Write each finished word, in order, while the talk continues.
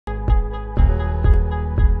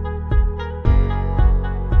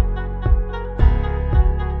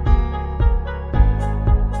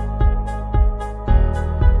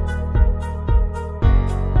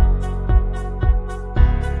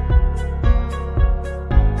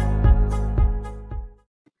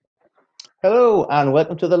Hello and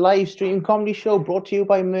welcome to the live stream comedy show brought to you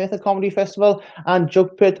by Merthyr Comedy Festival and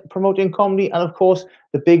Jug Pit promoting comedy and of course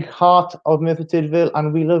the big heart of Merthyr Tydfil,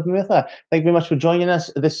 and we love Merthyr. Thank you very much for joining us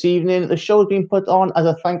this evening. The show has been put on as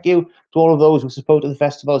a thank you to all of those who supported the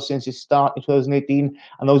festival since its start in 2018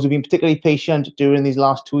 and those who've been particularly patient during these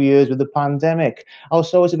last 2 years with the pandemic.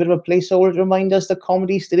 Also, as a bit of a placeholder to remind us that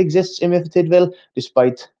comedy still exists in Merthyr Tydfil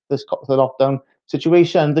despite the lockdown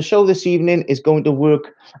situation. The show this evening is going to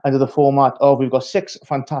work under the format of we've got 6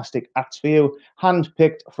 fantastic acts for you,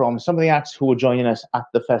 hand-picked from some of the acts who were joining us at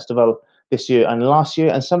the festival this year and last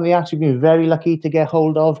year, and some of the acts we've been very lucky to get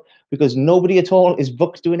hold of because nobody at all is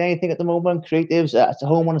booked doing anything at the moment. Creatives at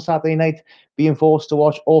home on a Saturday night being forced to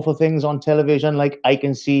watch awful things on television like I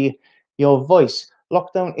Can See Your Voice.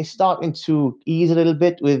 Lockdown is starting to ease a little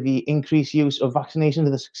bit with the increased use of vaccinations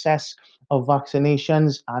and the success of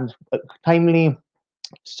vaccinations and timely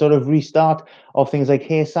sort of restart of things like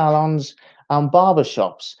hair salons and barber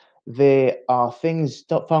shops. There are things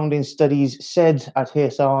found in studies said at hair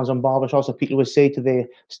salons and barber shops that people would say to their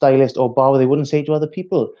stylist or barber they wouldn't say to other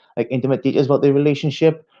people, like intimate details about their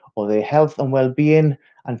relationship or their health and well-being,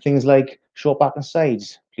 and things like short back and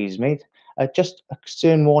sides, please mate. Just a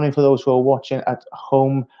stern warning for those who are watching at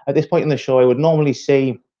home. At this point in the show, I would normally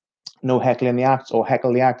say no heckling the act or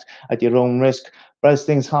heckle the act at your own risk. But as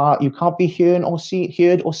things are, you can't be heard or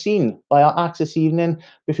seen by our acts this evening.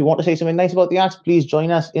 If you want to say something nice about the acts, please join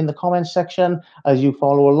us in the comments section as you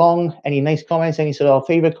follow along. Any nice comments, any sort of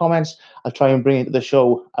favorite comments, I'll try and bring into the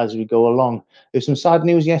show as we go along. There's some sad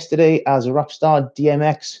news yesterday as rap star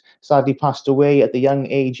DMX sadly passed away at the young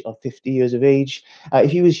age of 50 years of age.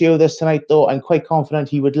 If he was here with us tonight, though, I'm quite confident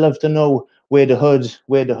he would love to know where the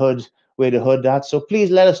hood at. So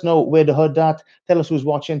please let us know where the hood at. Tell us who's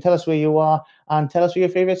watching, tell us where you are, and tell us where your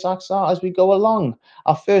favourite acts are as we go along.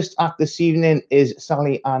 Our first act this evening is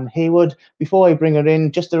Sally Ann Haywood. Before I bring her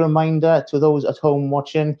in, just a reminder to those at home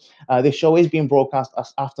watching, this show is being broadcast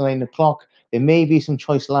after 9 o'clock. There may be some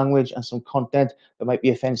choice language and some content that might be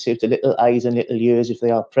offensive to little eyes and little ears if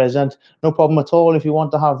they are present. No problem at all if you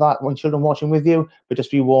want to have that when children watching with you, but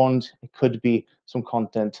just be warned, it could be some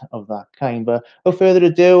content of that kind. But no further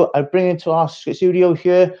ado, I bring into our studio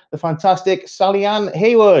here the fantastic Sally Ann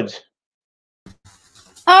Haywood.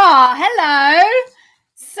 Ah, hello.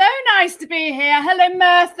 So nice to be here. Hello,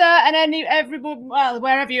 Merthyr, and everyone. Well,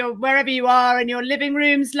 wherever you are in your living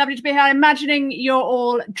rooms, lovely to be here. I'm imagining you're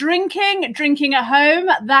all drinking at home.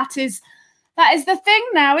 That is the thing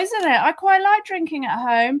now, isn't it? I quite like drinking at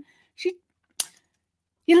home.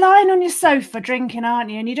 You're lying on your sofa drinking,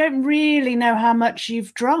 aren't you? And you don't really know how much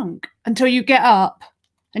you've drunk until you get up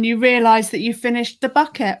and you realise that you finished the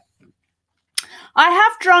bucket. I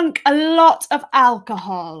have drunk a lot of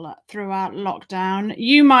alcohol throughout lockdown.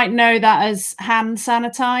 You might know that as hand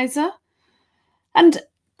sanitizer. And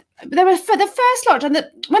there was for the first lockdown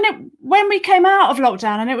that when we came out of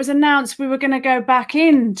lockdown and it was announced we were going to go back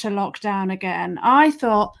into lockdown again, I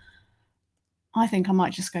thought, I think I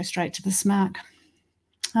might just go straight to the smack.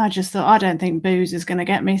 I just thought, I don't think booze is going to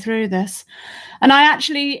get me through this. And I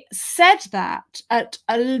actually said that at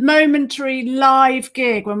a momentary live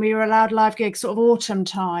gig when we were allowed live gigs, sort of autumn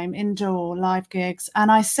time, indoor live gigs. And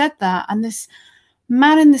I said that, and this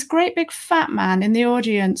man, this great big fat man in the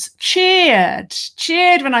audience cheered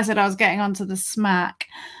when I said I was getting onto the smack.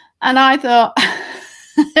 And I thought,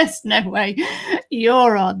 there's no way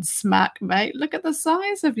you're on smack, mate. Look at the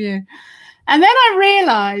size of you. And then I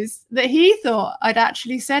realised that he thought I'd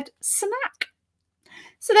actually said snack.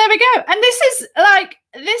 So there we go. And this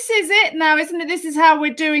is it now, isn't it? This is how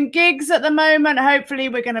we're doing gigs at the moment. Hopefully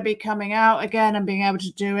we're going to be coming out again and being able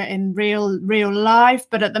to do it in real life.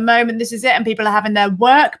 But at the moment, this is it. And people are having their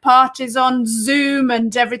work parties on Zoom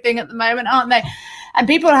and everything at the moment, aren't they? And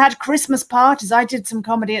people had Christmas parties. I did some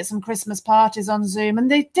comedy at some Christmas parties on Zoom. And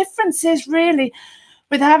the difference is really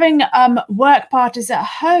with having work parties at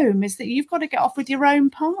home is that you've got to get off with your own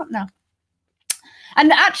partner.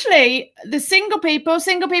 And actually, the single people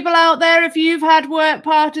out there, if you've had work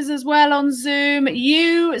parties as well on Zoom,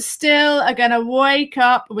 you still are going to wake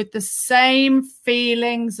up with the same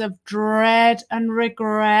feelings of dread and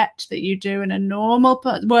regret that you do in a normal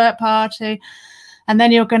work party. And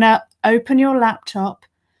then you're going to open your laptop,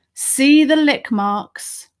 see the lick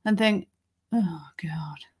marks and think, oh,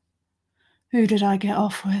 God. Who did I get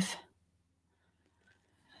off with?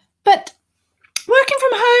 But working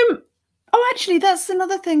from home, oh, actually, that's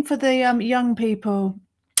another thing for the young people.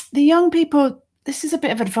 The young people, this is a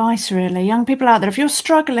bit of advice, really. Young people out there, if you're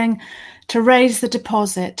struggling to raise the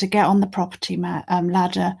deposit to get on the property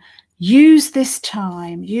ladder, use this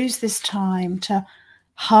time to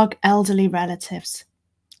hug elderly relatives.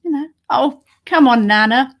 You know, oh, Come on,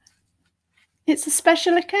 Nana. It's a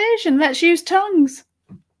special occasion. Let's use tongues.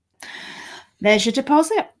 There's your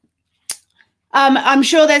deposit. I'm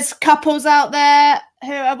sure there's couples out there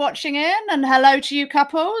who are watching in, and hello to you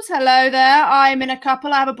couples. Hello there. I'm in a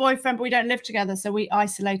couple. I have a boyfriend, but we don't live together, so we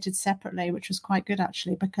isolated separately, which was quite good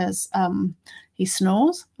actually, because he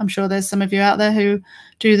snores. I'm sure there's some of you out there who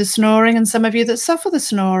do the snoring, and some of you that suffer the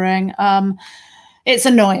snoring. It's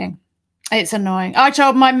annoying. It's annoying. I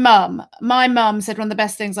told my mum. My mum said one of the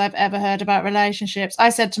best things I've ever heard about relationships. I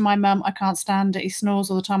said to my mum, I can't stand it. He snores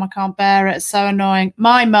all the time. I can't bear it. It's so annoying.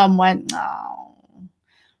 My mum went, oh,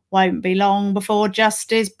 won't be long before just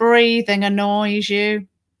his breathing annoys you.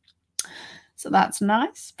 So that's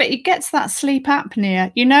nice. But he gets that sleep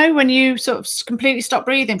apnea, you know, when you sort of completely stop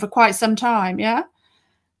breathing for quite some time. Yeah.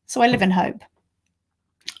 So I live in hope.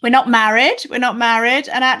 We're not married. We're not married.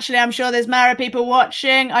 And actually, I'm sure there's married people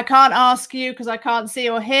watching. I can't ask you because I can't see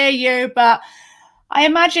or hear you. But I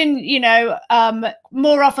imagine, you know,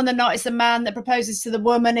 more often than not, it's a man that proposes to the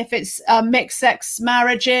woman. If it's mixed sex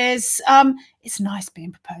marriages, it's nice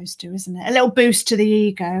being proposed to, isn't it? A little boost to the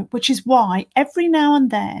ego, which is why every now and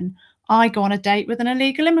then I go on a date with an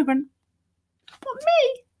illegal immigrant. Not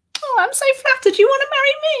me. Oh, I'm so flattered. You want to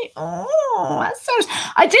marry me? Oh, that's so...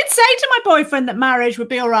 I did say to my boyfriend that marriage would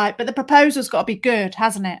be all right, but the proposal's got to be good,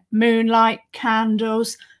 hasn't it? Moonlight,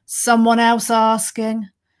 candles, someone else asking.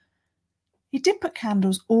 He did put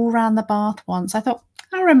candles all round the bath once. I thought,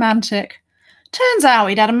 how romantic. Turns out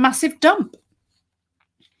he'd had a massive dump.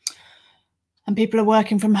 And people are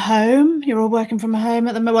working from home. You're all working from home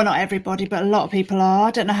at the moment. Well, not everybody, but a lot of people are.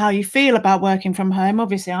 I don't know how you feel about working from home.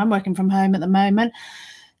 Obviously, I'm working from home at the moment.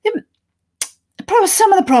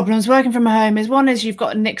 Some of the problems working from home is, one is you've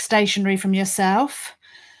got to nick stationery from yourself.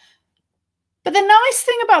 But the nice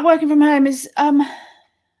thing about working from home is,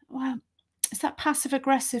 well, it's that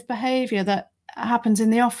passive-aggressive behaviour that happens in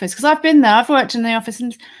the office. Because I've been there, I've worked in the office,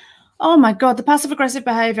 and oh my God, the passive-aggressive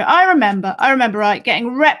behaviour. I remember, right,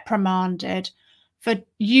 getting reprimanded for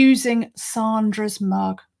using Sandra's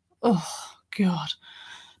mug. Oh, God.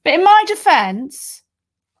 But in my defence,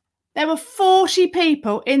 there were 40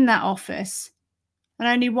 people in that office and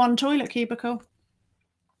only one toilet cubicle.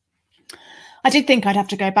 I did think I'd have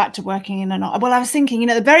to go back to working in an office. Well, I was thinking, you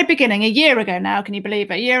know, at the very beginning, a year ago now, can you believe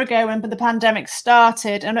it? A year ago when the pandemic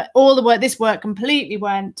started and all the work, this work completely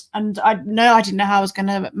went. And I didn't know how I was going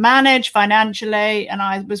to manage financially. And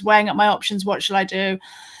I was weighing up my options. What shall I do?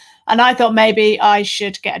 And I thought maybe I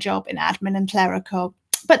should get a job in admin and clerical.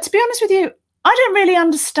 But to be honest with you, I don't really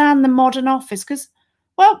understand the modern office because,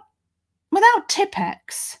 well, without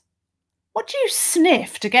Tipex, what do you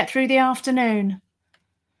sniff to get through the afternoon?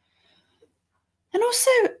 And also,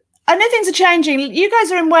 I know things are changing. You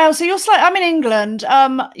guys are in Wales, so I'm in England.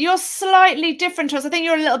 You're slightly different to us. I think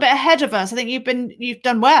you're a little bit ahead of us. I think you've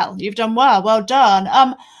done well. You've done well. Well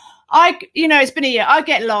done. It's been a year. I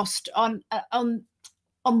get lost on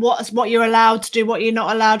what you're allowed to do, what you're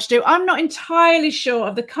not allowed to do. I'm not entirely sure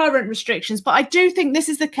of the current restrictions, but I do think this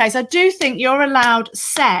is the case. I do think you're allowed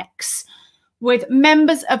sex with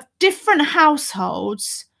members of different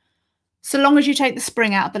households, so long as you take the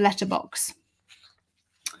spring out of the letterbox.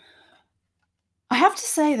 I have to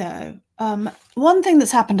say, though, one thing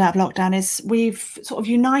that's happened out of lockdown is we've sort of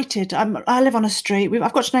united. I live on a street.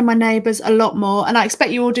 I've got to know my neighbours a lot more. And I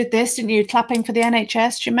expect you all did this, didn't you? Clapping for the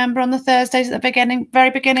NHS. Do you remember on the Thursdays at the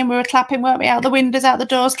very beginning, we were clapping, weren't we? Out the windows, out the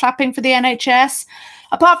doors, clapping for the NHS.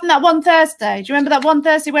 Apart from that one Thursday. Do you remember that one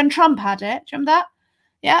Thursday when Trump had it? Do you remember that?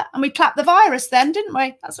 Yeah. And we clapped the virus then, didn't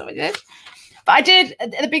we? That's what we did. But I did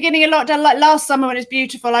at the beginning of lockdown, like last summer when it was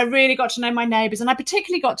beautiful, I really got to know my neighbours. And I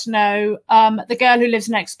particularly got to know the girl who lives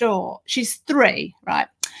next door. She's 3, right?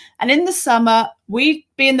 And in the summer, we'd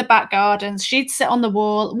be in the back gardens. She'd sit on the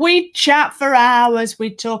wall. We'd chat for hours.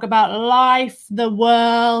 We'd talk about life, the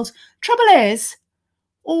world. Trouble is,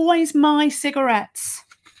 always my cigarettes.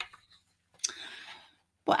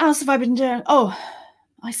 What else have I been doing? Oh,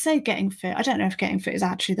 I say getting fit. I don't know if getting fit is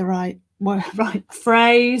actually the right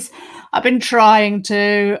phrase. I've been trying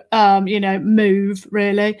to, move,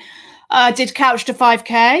 really. I did couch to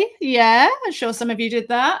 5K. Yeah, I'm sure some of you did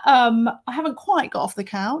that. I haven't quite got off the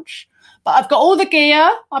couch, but I've got all the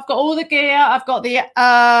gear. I've got the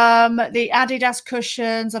Adidas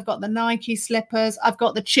cushions. I've got the Nike slippers. I've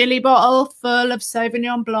got the chili bottle full of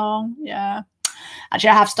Sauvignon Blanc. Yeah. Actually,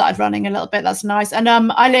 I have started running a little bit. That's nice. And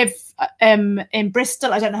I live in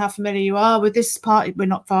Bristol. I don't know how familiar you are with this part. We're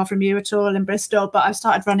not far from you at all in Bristol, but I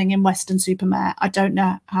started running in Weston-super-Mare. I don't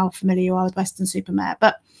know how familiar you are with Weston-super-Mare,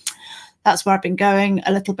 but That's where I've been going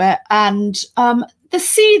a little bit. And the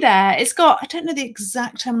sea there, it's got, I don't know the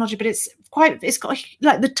exact terminology, but it's got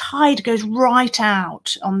like the tide goes right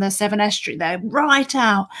out on the Severn Estuary there, right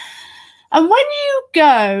out. And when you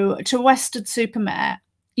go to Weston-super-Mare,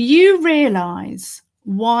 you realise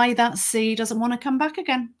why that sea doesn't want to come back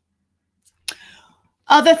again.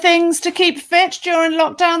 Other things to keep fit during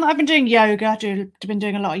lockdown that I've been doing, yoga. I've been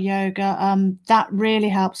doing a lot of yoga. That really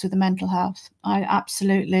helps with the mental health. I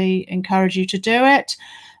absolutely encourage you to do it.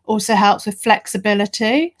 Also helps with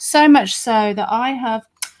flexibility. So much so that I have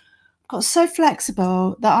got so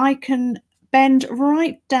flexible that I can bend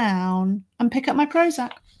right down and pick up my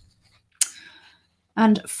Prozac.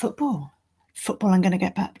 And football. I'm going to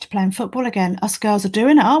get back to playing football again. Us girls are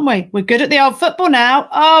doing it, aren't we? We're good at the old football now.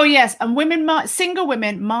 Oh, yes. And single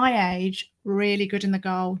women my age, really good in the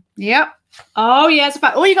goal. Yep. Oh, yes. In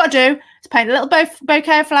fact, all you got to do is paint a little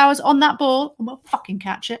bouquet of flowers on that ball and we'll fucking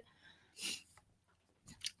catch it.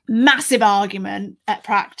 Massive argument at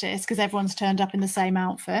practice because everyone's turned up in the same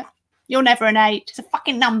outfit. You're never an 8. It's a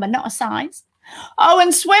fucking number, not a size. Oh,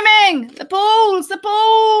 and swimming, the pools,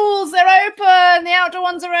 they're open. The outdoor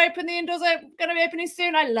ones are open. The indoors are going to be opening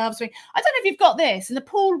soon. I love swimming. I don't know if you've got this. In the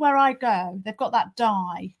pool where I go, they've got that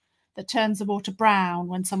dye that turns the water brown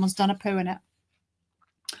when someone's done a poo in it.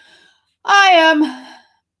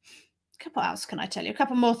 What else can I tell you? A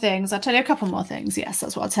couple more things. I'll tell you a couple more things. Yes,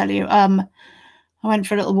 that's what I'll tell you. I went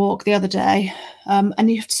for a little walk the other day,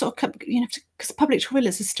 and you have to because public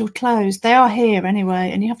toilets are still closed. They are here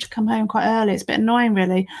anyway, and you have to come home quite early. It's a bit annoying,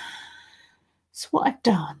 really. So what I've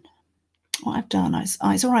done, it's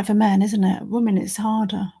all right for men, isn't it? Women, it's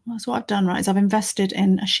harder. That's what I've done, right, is I've invested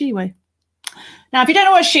in a shiwi. Now, if you don't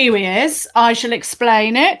know what a shiwi is, I shall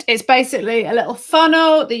explain it. It's basically a little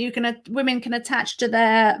funnel that women can attach to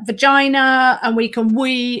their vagina, and we can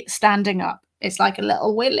wee standing up. It's like a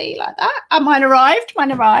little willy like that. And mine arrived. I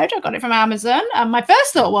got it from Amazon. And my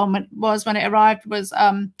first thought when it arrived was,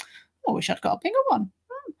 I wish I'd got a bigger one.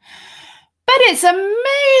 But it's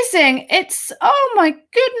amazing. Oh my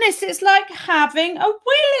goodness, it's like having a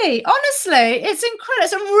willy. Honestly, it's incredible.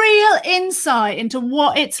 It's a real insight into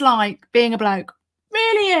what it's like being a bloke.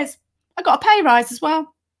 Really is. I got a pay rise as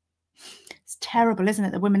well. It's terrible, isn't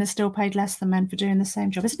it, that women are still paid less than men for doing the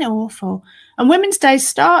same job? Isn't it awful? And women's days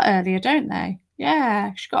start earlier, don't they? Yeah,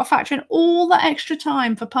 you've got to factor in all that extra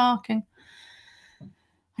time for parking.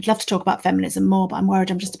 I'd love to talk about feminism more, but I'm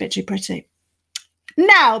worried I'm just a bit too pretty.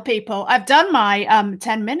 Now, people, I've done my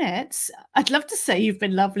 10 minutes. I'd love to say you've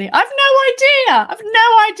been lovely. I've no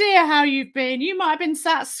idea how you've been. You might have been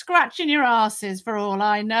sat scratching your asses for all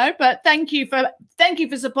I know, but thank you for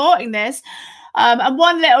supporting this. And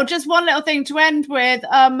one little thing to end with.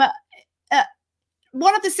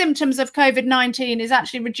 One of the symptoms of COVID-19 is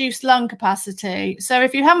actually reduced lung capacity. So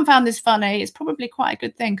if you haven't found this funny, it's probably quite a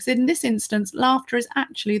good thing, because in this instance, laughter is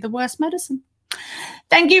actually the worst medicine.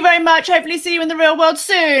 Thank you very much. Hopefully see you in the real world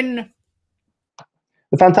soon.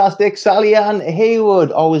 The fantastic Sally-Ann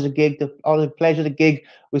Haywood. Always a pleasure to gig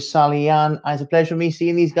with Sally-Ann. It's a pleasure for me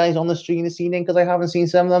seeing these guys on the stream this evening, because I haven't seen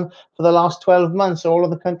some of them for the last 12 months. All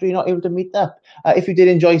over the country, not able to meet up. If you did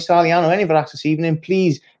enjoy Sally-Ann or any of her acts this evening,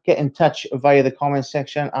 please get in touch via the comments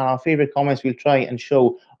section, and our favorite comments we'll try and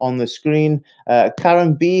show on the screen.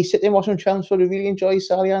 Karen B, sitting and watching Chelmsford, who really enjoys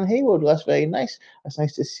Sally-Ann Haywood. Well, that's very nice. That's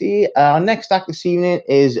nice to see. Our next act this evening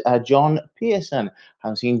is John Pearson. I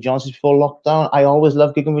haven't seen John since before lockdown. I always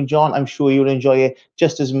love gigging with John. I'm sure you'll enjoy it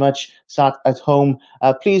just as much sat at home.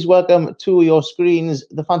 Please welcome to your screens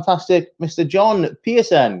the fantastic Mr. John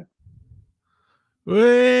Pearson.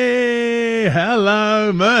 Hey,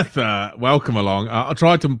 hello, Merthyr. Welcome along. I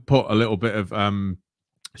tried to put a little bit of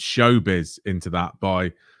showbiz into that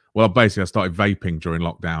basically I started vaping during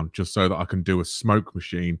lockdown just so that I can do a smoke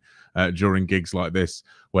machine during gigs like this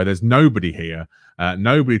where there's nobody here,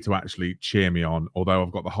 nobody to actually cheer me on, although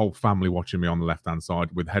I've got the whole family watching me on the left-hand side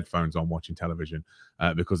with headphones on watching television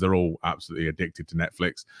because they're all absolutely addicted to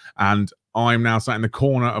Netflix. And I'm now sat in the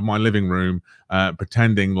corner of my living room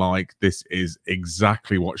pretending like this is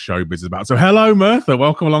exactly what showbiz is about. So hello, Merthyr.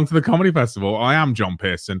 Welcome along to the Comedy Festival. I am John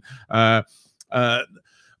Pearson,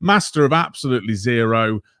 master of absolutely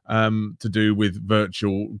zero to do with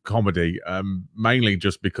virtual comedy, mainly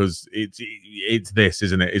just because it's this,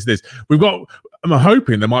 isn't it? It's this. I'm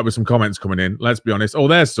hoping there might be some comments coming in. Let's be honest. Oh,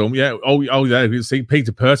 there's some. Yeah. Oh, there. You see,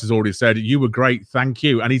 Peter Pearce has already said you were great. Thank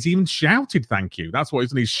you, and he's even shouted thank you. That's what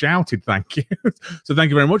he's shouted thank you. So thank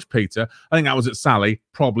you very much, Peter. I think that was at Sally,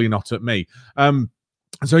 probably not at me.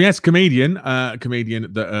 So yes, comedian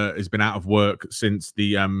that has been out of work since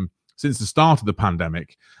the start of the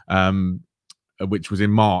pandemic. which was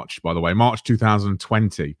in March, by the way, March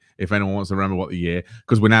 2020, if anyone wants to remember what the year,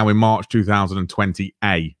 because we're now in March 2020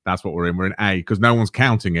 A. That's what we're in. We're in A because no one's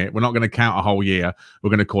counting it. We're not going to count a whole year. We're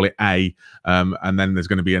going to call it A, and then there's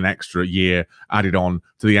going to be an extra year added on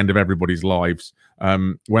to the end of everybody's lives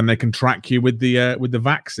when they can track you with the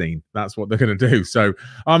vaccine. That's what they're going to do. So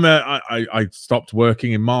I stopped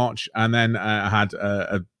working in March, and then I had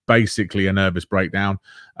basically a nervous breakdown,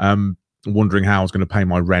 wondering how I was going to pay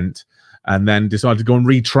my rent, and then decided to go and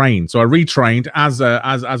retrain. So I retrained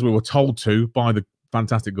as we were told to by the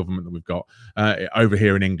fantastic government that we've got over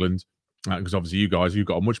here in England. Because obviously you guys, you've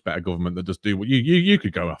got a much better government that just do what you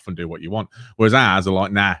could go off and do what you want, whereas ours are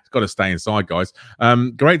like, nah, it's got to stay inside, guys.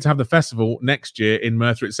 Great to have the festival next year in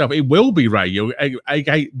Merthyr itself. It will be Ray,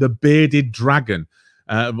 aka the Bearded Dragon.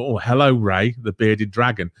 Hello, Ray, the Bearded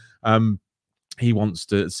Dragon. He wants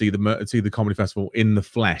to see the comedy festival in the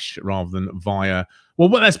flesh rather than via. Well,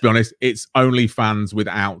 let's be honest, it's only fans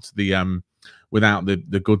without the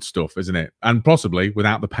good stuff, isn't it? And possibly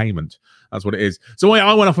without the payment. That's what it is. So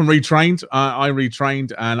I went off and retrained. I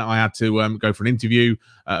retrained, and I had to go for an interview,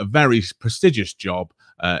 a very prestigious job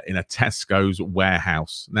in a Tesco's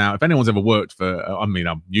warehouse. Now, if anyone's ever worked for, I'm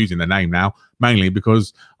using the name now, mainly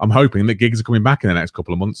because I'm hoping that gigs are coming back in the next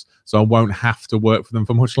couple of months, so I won't have to work for them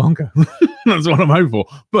for much longer. That's what I'm hoping for.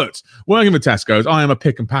 But working for Tesco's, I am a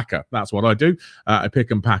pick and packer. That's what I do. I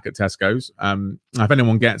pick and pack at Tesco's. If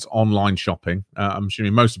anyone gets online shopping, I'm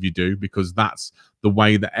assuming most of you do, because that's the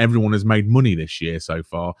way that everyone has made money this year so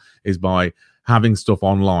far, is by having stuff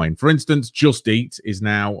online. For instance, Just Eat is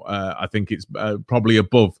now, I think it's probably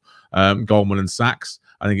above Goldman and Sachs.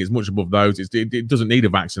 I think it's much above those. It doesn't need a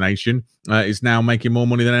vaccination. It's now making more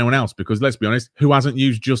money than anyone else, because let's be honest, who hasn't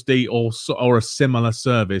used Just Eat or a similar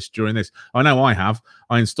service during this? I know I have.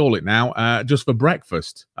 I install it now just for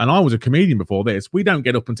breakfast. And I was a comedian before this. We don't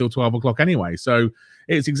get up until 12 o'clock anyway. So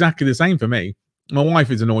it's exactly the same for me. My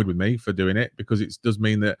wife is annoyed with me for doing it, because it does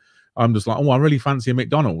mean that I'm just like, oh, I really fancy a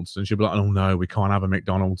McDonald's. And she'll be like, oh, no, we can't have a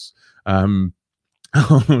McDonald's. We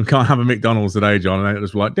can't have a McDonald's today, John. And it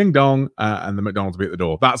was like, ding dong, and the McDonald's will be at the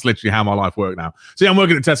door. That's literally how my life works now. So yeah, I'm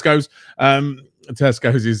working at Tesco's.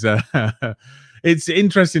 Tesco's is... it's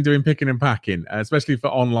interesting doing picking and packing, especially for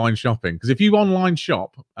online shopping. Because if you online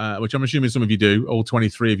shop, which I'm assuming some of you do, all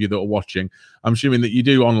 23 of you that are watching, I'm assuming that you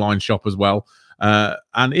do online shop as well.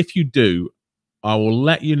 And if you do, I will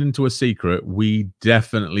let you into a secret. We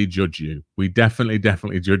definitely judge you. We definitely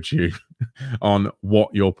judge you on what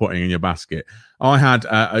you're putting in your basket. I had,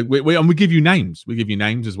 and we give you names. We give you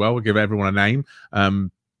names as well. We give everyone a name.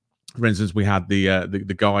 For instance, we had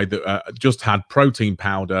the guy that just had protein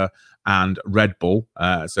powder and Red Bull.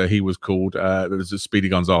 So he was called, there's Speedy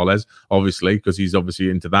Gonzalez, obviously, because he's obviously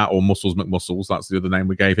into that, or Muscles McMuscles. That's the other name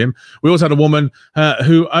we gave him. We also had a woman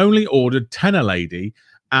who only ordered Tenor Lady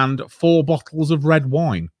and 4 bottles of red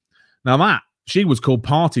wine. Now she was called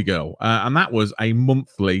Party Girl, and that was a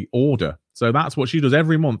monthly order. So that's what she does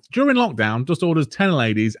every month during lockdown, just orders 10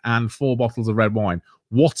 ladies and 4 bottles of red wine.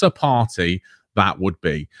 What a party that would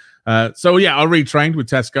be. So yeah, I retrained with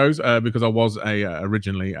Tesco's because I was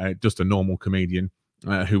originally just a normal comedian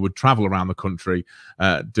who would travel around the country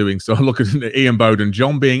doing so. Look at Ian Bowden,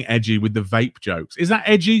 John being edgy with the vape jokes. Is that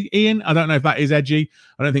edgy, Ian? I don't know if that is edgy.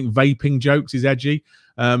 I don't think vaping jokes is edgy.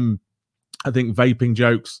 I think vaping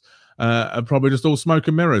jokes are probably just all smoke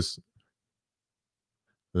and mirrors.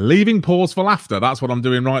 Leaving pause for laughter. That's what I'm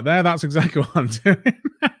doing right there. That's exactly what I'm doing.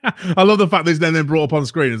 I love the fact that it's then brought up on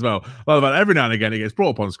screen as well. I love that every now and again it gets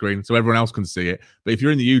brought up on screen so everyone else can see it. But if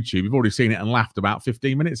you're in the YouTube, you've already seen it and laughed about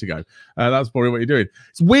 15 minutes ago. That's probably what you're doing.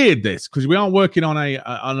 It's weird this, because we are working on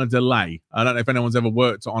a delay. I don't know if anyone's ever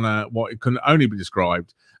worked on what can only be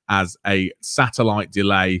described as a satellite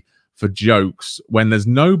delay for jokes when there's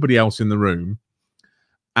nobody else in the room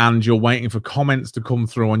and you're waiting for comments to come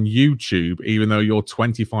through on YouTube, even though you're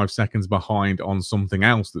 25 seconds behind on something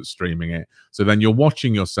else that's streaming it. So then you're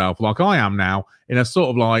watching yourself, like I am now, in a sort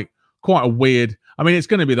of like quite a weird... I mean, it's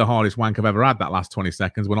going to be the hardest wank I've ever had, that last 20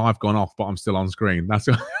 seconds, when I've gone off, but I'm still on screen. That's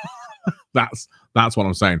what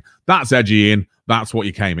I'm saying. That's edgy, Ian. That's what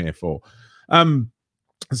you came here for.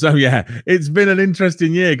 So yeah, it's been an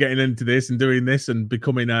interesting year getting into this and doing this and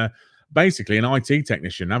becoming basically an IT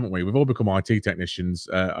technician, haven't we? We've all become IT technicians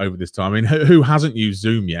over this time. I mean, who hasn't used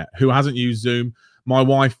Zoom yet? Who hasn't used Zoom? My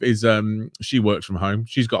wife is, she works from home.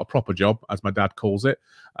 She's got a proper job, as my dad calls it.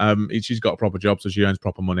 She's got a proper job, so she earns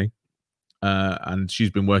proper money. And she's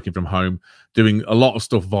been working from home, doing a lot of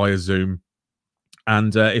stuff via Zoom.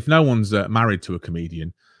 And if no one's married to a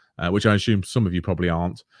comedian, which I assume some of you probably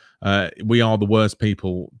aren't, we are the worst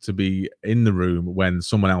people to be in the room when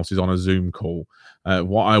someone else is on a Zoom call.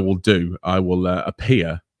 What I will do, I will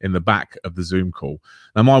appear in the back of the Zoom call.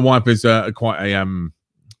 Now, my wife is quite a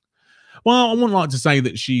well, I wouldn't like to say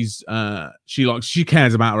that she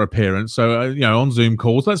cares about her appearance. So you know, on Zoom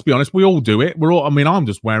calls, let's be honest, we all do it. We're all. I mean, I'm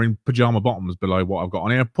just wearing pajama bottoms below what I've got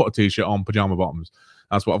on here. Put a t-shirt on, pajama bottoms.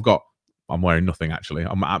 That's what I've got. I'm wearing nothing actually.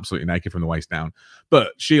 I'm absolutely naked from the waist down.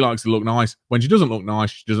 But she likes to look nice. When she doesn't look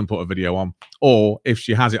nice, she doesn't put a video on. Or if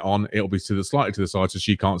she has it on, it'll be slightly to the side so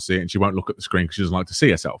she can't see it and she won't look at the screen because she doesn't like to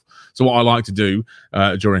see herself. So what I like to do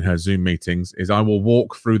during her Zoom meetings is I will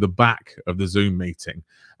walk through the back of the Zoom meeting.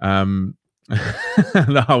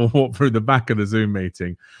 I will walk through the back of the Zoom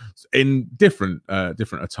meeting in different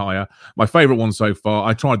attire. My favorite one so far,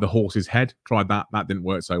 I tried the horse's head, tried that didn't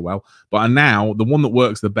work so well, but now the one that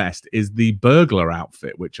works the best is the burglar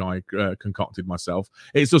outfit, which I concocted myself.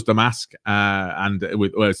 It's just a mask and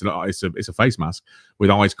it's a face mask with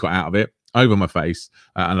eyes cut out of it over my face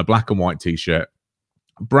and a black and white t-shirt,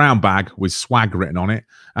 brown bag with swag written on it,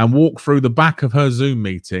 and walk through the back of her Zoom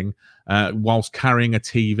meeting whilst carrying a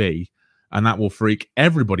TV. And that will freak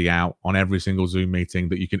everybody out on every single Zoom meeting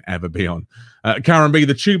that you can ever be on. Karen B,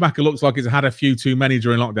 the Chewbacca looks like he's had a few too many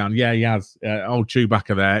during lockdown. Yeah, he has. Old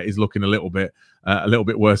Chewbacca there is looking a little bit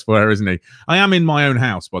worse for her, isn't he? I am in my own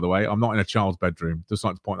house, by the way. I'm not in a child's bedroom. Just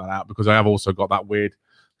like to point that out because I have also got that weird.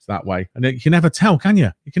 It's that way, and you can never tell, can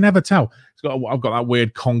you? You can never tell. I've got that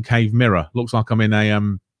weird concave mirror. Looks like I'm in a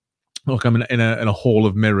look, I'm in a hall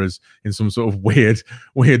of mirrors in some sort of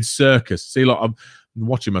weird circus. See, look, I'm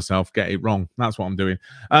watching myself get it wrong. That's what I'm doing.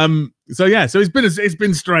 So yeah, so it's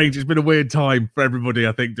been strange. It's been a weird time for everybody,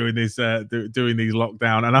 I think, doing this doing these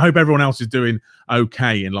lockdown, and I hope everyone else is doing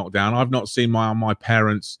okay in lockdown. I've not seen my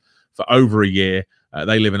parents for over a year.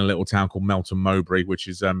 They live in a little town called Melton Mowbray, which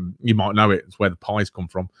is you might know it. It's where the pies come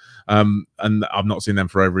from. And I've not seen them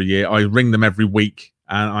for over a year. I ring them every week,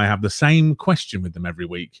 and I have the same question with them every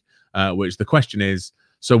week, which the question is,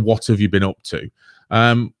 so what have you been up to?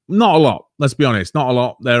 Not a lot. Let's be honest, not a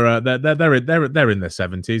lot. They're in their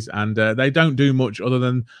 70s, and they don't do much other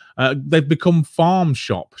than they've become farm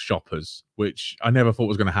shoppers, which I never thought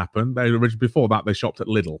was going to happen. Before that they shopped at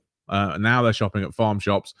Lidl. Now they're shopping at farm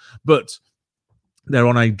shops, but they're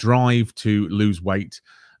on a drive to lose weight,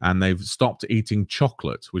 and they've stopped eating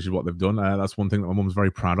chocolate, which is what they've done. That's one thing that my mum's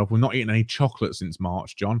very proud of. We've not eaten any chocolate since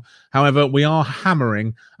March, John. However, we are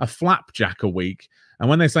hammering a flapjack a week. And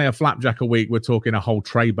when they say a flapjack a week, we're talking a whole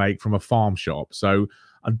tray bake from a farm shop. So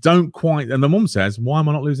I don't quite... And the mum says, why am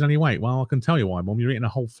I not losing any weight? Well, I can tell you why, Mum. You're eating a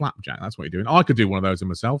whole flapjack. That's what you're doing. I could do one of those in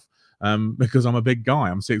myself because I'm a big guy.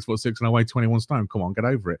 I'm 6'6" and I weigh 21 stone. Come on, get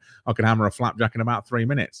over it. I can hammer a flapjack in about 3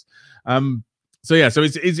 minutes. So yeah, so I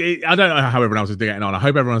don't know how everyone else is getting on. I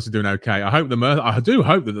hope everyone else is doing okay. I do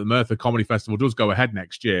hope that the Merthyr Comedy Festival does go ahead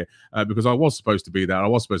next year because I was supposed to be there. I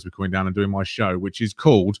was supposed to be coming down and doing my show, which is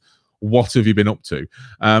called What Have You Been Up To?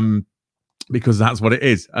 Because that's what it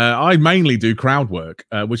is. I mainly do crowd work,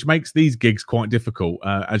 which makes these gigs quite difficult,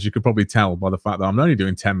 as you could probably tell by the fact that I'm only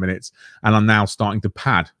doing 10 minutes and I'm now starting to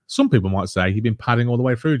pad. Some people might say, you've been padding all the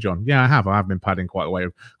way through, John. Yeah, I have. I have been padding quite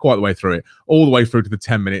the way through it, all the way through to the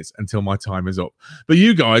 10 minutes until my time is up. But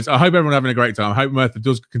you guys, I hope everyone's having a great time. I hope Merthyr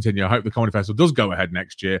does continue. I hope the Comedy Festival does go ahead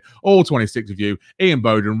next year. All 26 of you, Ian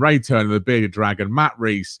Bowden, Ray Turner, the Bearded Dragon, Matt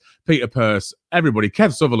Reese, Peter Purse, everybody,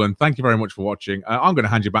 Kev Sutherland, thank you very much for watching. I'm going to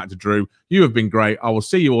hand you back to Drew. You have been great. I will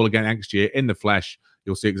see you all again next year in the flesh.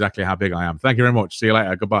 You'll see exactly how big I am. Thank you very much. See you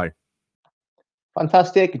later. Goodbye.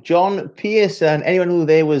 Fantastic. John Pierce, and anyone who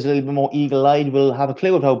there was a little bit more eagle-eyed will have a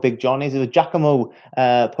clue of how big John is. There's a Giacomo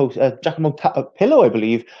pillow, I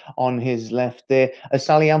believe, on his left there. As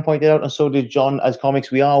Sally Ann pointed out, and so did John, as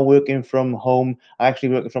comics, we are working from home. I'm actually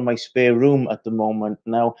working from my spare room at the moment.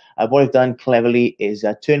 Now, what I've done cleverly is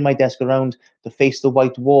turn my desk around to face the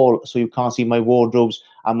white wall so you can't see my wardrobes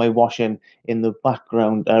and my washing in the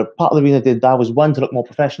background. Part of the reason I did that was, one, to look more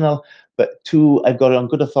professional, but two, I've got it on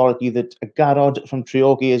good authority that Garrod from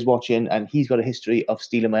Treorchy is watching, and he's got a history of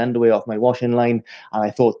stealing my underwear off my washing line, and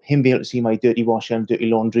I thought him being able to see my dirty washing and dirty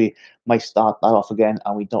laundry might start that off again,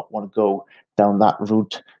 and we don't want to go down that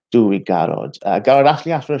route, do we, Garrod? Garrod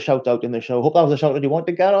actually asked for a shout-out in the show. Hope that was a shout-out you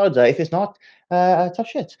wanted, Garrod. If it's not, tough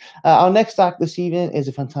shit. Our next act this evening is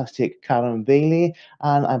a fantastic Karen Bailey,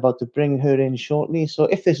 and I'm about to bring her in shortly. So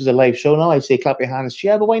if this is a live show now, I'd say clap your hands,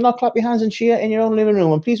 cheer, but why not clap your hands and cheer in your own living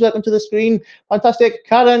room? And please welcome to the screen, fantastic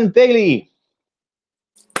Karen Bailey.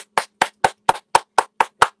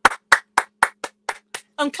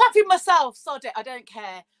 I'm clapping myself, sod it, I don't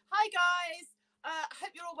care. Hi guys,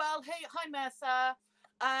 hope you're all well. Hey, hi Merthyr.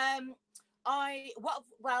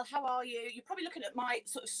 Well, how are you? You're probably looking at my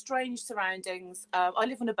sort of strange surroundings. I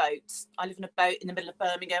live on a boat. I live on a boat in the middle of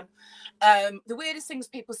Birmingham. The weirdest things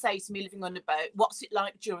people say to me living on a boat, what's it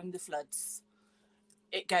like during the floods?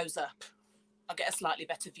 It goes up. I get a slightly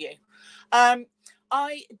better view.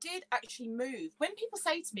 I did actually move. When people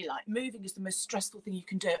say to me, like, moving is the most stressful thing you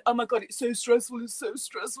can do. Oh my God, it's so stressful. It's so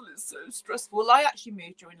stressful. It's so stressful. Well, I actually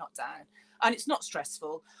moved during lockdown. And it's not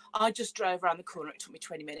stressful. I just drove around the corner. It took me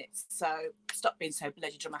 20 minutes. So stop being so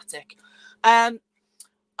bloody dramatic. I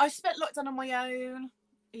spent lockdown on my own.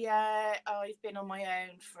 Yeah, I've been on my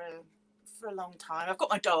own for a long time. I've got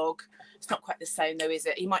my dog. It's not quite the same though, is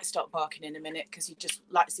it? He might start barking in a minute because he just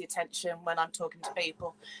likes the attention when I'm talking to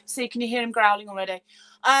people. See, can you hear him growling already?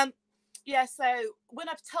 Yeah, so when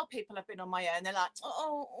I tell people I've been on my own, they're like,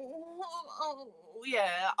 oh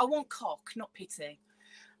yeah, I want cock, not pity.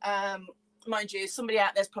 Mind you, somebody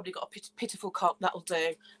out there's probably got a pitiful cock. That'll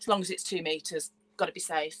do, as long as it's 2 meters. Got to be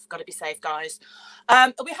safe, guys.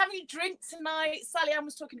 Are we having a drink tonight? Sally Ann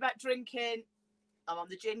was talking about drinking. I'm on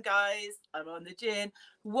the gin, guys. I'm on the gin.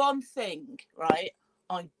 One thing, right,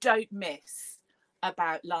 I don't miss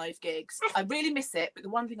about live gigs. I really miss it, but the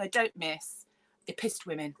one thing I don't miss is pissed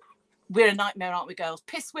women. We're a nightmare, aren't we, girls?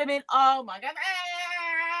 Pissed women. Oh my God.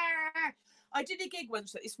 I did a gig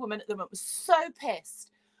once that this woman at the moment was so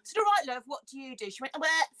pissed. I said, all right, love, what do you do? She went, I work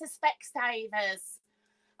for Specsavers.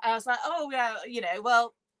 I was like, oh, yeah, you know,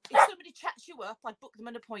 well, if somebody chats you up, I'd book them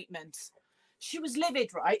an appointment. She was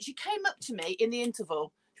livid, right? She came up to me in the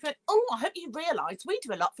interval. She went, oh, I hope you realise we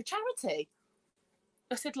do a lot for charity.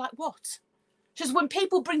 I said, like what? She says, when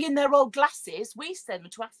people bring in their old glasses, we send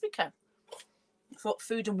them to Africa. I thought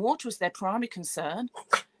food and water was their primary concern.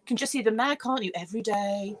 You can just see them now, can't you? Every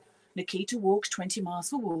day, Nikita walks 20 miles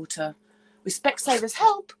for water. With Specsavers'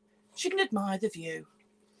 help, she can admire the view.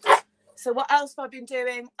 So what else have I been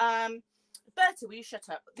doing? Bertie, will you shut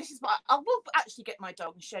up? This is what I will actually get my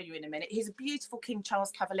dog and show you in a minute. He's a beautiful King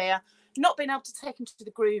Charles Cavalier. Not been able to take him to the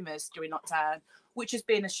groomers during lockdown, which has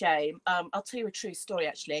been a shame. I'll tell you a true story,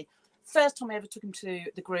 actually. First time I ever took him to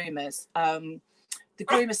the groomers, the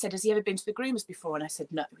groomer said, has he ever been to the groomers before? And I said,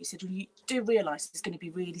 no. He said, well, you do realise he's going to be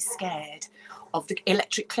really scared of the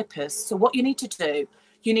electric clippers. So what you need to do,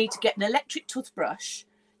 you need to get an electric toothbrush.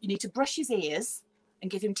 You need to brush his ears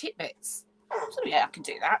and give him tidbits. So yeah, I can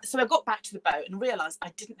do that. So I got back to the boat and realised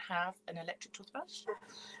I didn't have an electric toothbrush.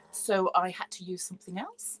 So I had to use something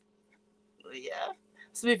else. Yeah.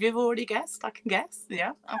 Some of you have already guessed. I can guess.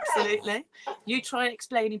 Yeah, absolutely. You try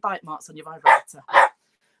explaining bite marks on your vibrator.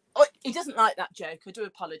 Oh, he doesn't like that joke. I do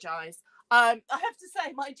apologise. I have to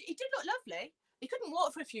say, he did look lovely. He couldn't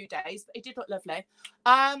walk for a few days, but he did look lovely.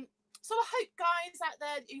 So I hope, guys out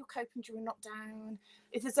there, you're coping during lockdown.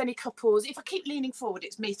 If there's any couples, if I keep leaning forward,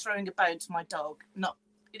 it's me throwing a bone to my dog.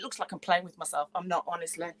 It looks like I'm playing with myself. I'm not,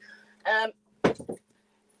 honestly. Yeah,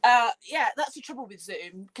 that's the trouble with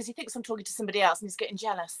Zoom, because he thinks I'm talking to somebody else and he's getting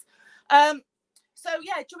jealous. So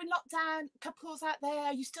yeah, during lockdown, couples out there,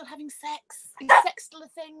 are you still having sex? Is sex still a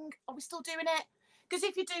thing? Are we still doing it? Because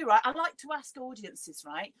if you do, right, I like to ask audiences,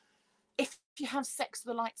 right, if you have sex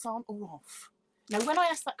with the lights on or off. Now, when I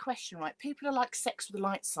ask that question, right, people who like sex with the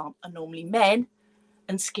lights on are normally men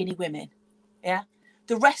and skinny women, yeah?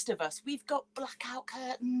 The rest of us, we've got blackout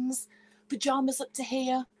curtains, pyjamas up to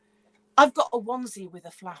here. I've got a onesie with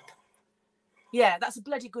a flap. Yeah, that's a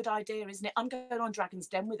bloody good idea, isn't it? I'm going on Dragon's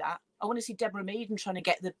Den with that. I want to see Deborah Meaden trying to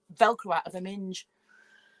get the Velcro out of a minge.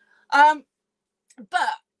 But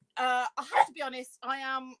I have to be honest,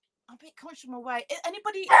 I'm a bit conscious of my weight. If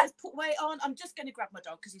anybody has put weight on, I'm just going to grab my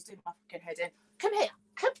dog because he's doing my fucking head in. Come here.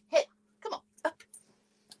 Come on. Up.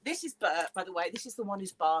 This is Bert, by the way. This is the one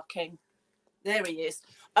who's barking. There he is.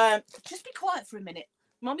 Just be quiet for a minute.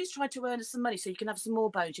 Mummy's trying to earn us some money so you can have some more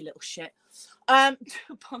bones, you little shit. To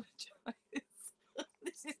apologise.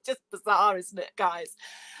 This is just bizarre, isn't it, guys?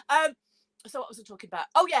 So what was I talking about?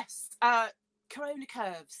 Oh, yes. Corona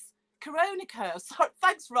curves. Corona curves. Sorry,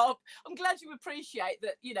 thanks, Rob. I'm glad you appreciate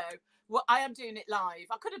that, you know, what I am doing it live.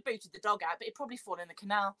 I could have booted the dog out, but it'd probably fall in the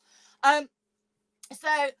canal. So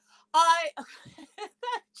I...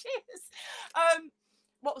 Cheers.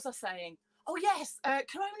 What was I saying? Oh, yes.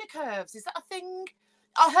 Corona curves. Is that a thing?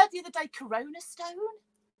 I heard the other day Corona Stone.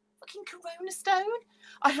 Fucking Corona Stone.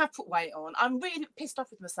 I have put weight on. I'm really pissed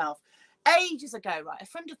off with myself. Ages ago, right, a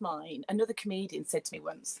friend of mine, another comedian, said to me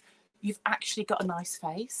once, you've actually got a nice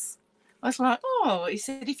face. I was like, oh, he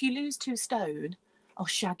said, if you lose 2 stone, I'll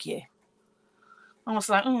shag you. I was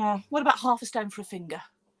like, oh, what about half a stone for a finger?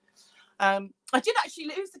 I did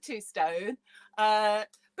actually lose the 2 stone. But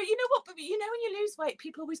you know what? But you know, when you lose weight,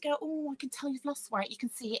 people always go, oh, I can tell you've lost weight. You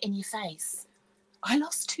can see it in your face. I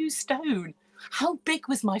lost 2 stone. How big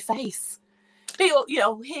was my face? You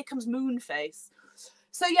know, here comes moon face.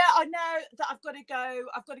 So yeah, I know that I've got to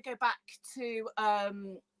go back to I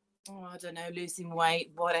don't know, losing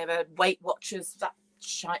weight, whatever, Weight Watchers, that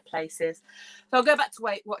shite places. So I'll go back to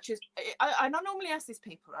Weight Watchers. I normally ask these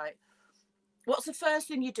people, right, what's the first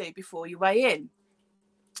thing you do before you weigh in?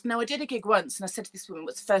 Now, I did a gig once and I said to this woman,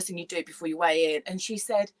 what's the first thing you do before you weigh in? And she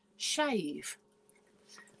said, shave.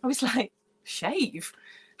 I was like, shave?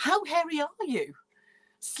 How hairy are you?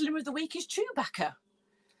 Slimmer of the week is Chewbacca.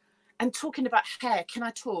 And talking about hair, can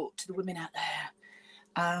I talk to the women out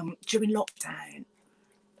there? During lockdown,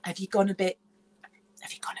 have you gone a bit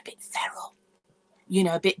feral? You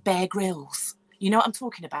know, a bit Bear Grylls. You know what I'm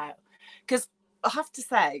talking about? Because I have to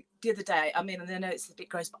say, the other day, I mean, and I know it's a bit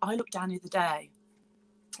gross, but I looked down the other day.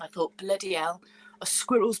 I thought, bloody hell, a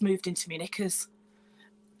squirrel's moved into me knickers.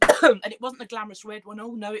 And it wasn't the glamorous red one.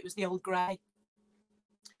 Oh, no, it was the old grey.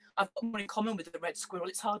 I've got more in common with the red squirrel.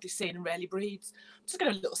 It's hardly seen and rarely breeds. I'm just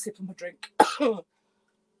going to a little sip of my drink.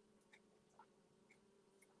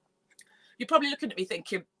 You're probably looking at me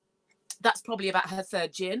thinking, that's probably about her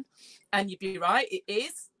 3rd gin. And you'd be right, it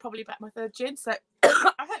is probably about my 3rd gin. So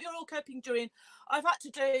I hope you're all coping during... I've had to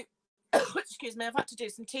do... excuse me, I've had to do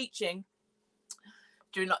some teaching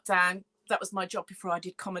during lockdown. That was my job before I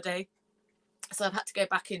did comedy. So I've had to go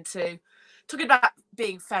back into... Talking about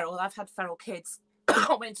being feral, I've had feral kids.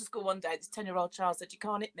 I went to school one day, this 10-year-old child said, you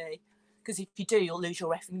can't hit me, because if you do, you'll lose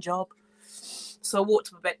your effing job. So I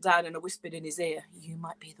walked him a bit down and I whispered in his ear, you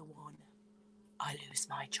might be the one I lose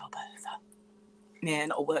my job over. Yeah,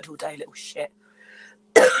 not a word all day, little shit.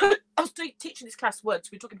 I was teaching this class once,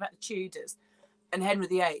 we were talking about the Tudors and Henry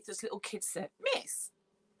VIII. This little kid said, Miss,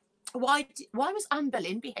 why was Anne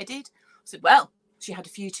Boleyn beheaded? I said, well, she had a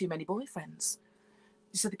few too many boyfriends.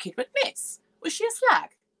 So the kid went, Miss, was she a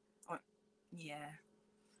slag? I went, yeah.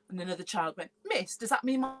 And another child went, Miss, does that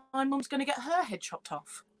mean my mum's going to get her head chopped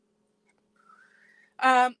off?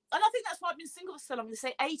 And I think that's why I've been single for so long. They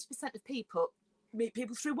say 80% of people meet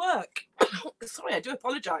people through work. Sorry, I do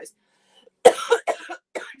apologise.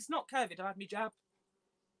 It's not COVID, I had me jab.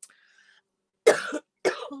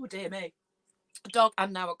 Oh, dear me. A dog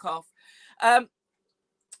and now a cough. Yeah,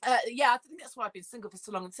 I think that's why I've been single for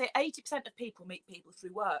so long. And say 80% of people meet people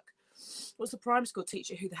through work. I was a primary school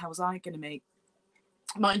teacher. Who the hell was I going to meet?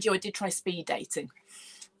 Mind you, I did try speed dating.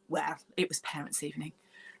 Well, it was parents' evening.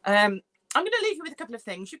 I'm going to leave you with a couple of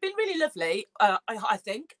things. You've been really lovely. I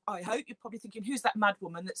think. I hope you're probably thinking, who's that mad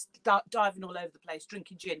woman that's diving all over the place,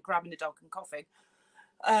 drinking gin, grabbing a dog and coughing?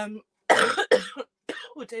 Oh,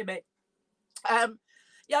 dear me.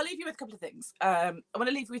 Yeah, I'll leave you with a couple of things. I want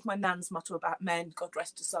to leave you with my nan's motto about men, God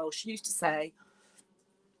rest her soul. She used to say,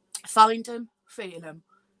 find them, feel them,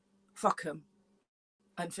 fuck them,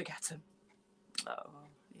 and forget them. Oh,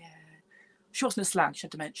 yeah. She wasn't a slag, she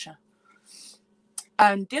had dementia.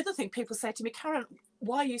 And the other thing people say to me, Karen,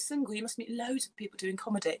 why are you single? You must meet loads of people doing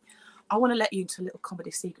comedy. I want to let you into a little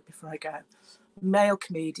comedy secret before I go. Male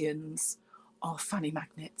comedians are fanny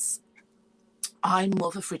magnets. I'm more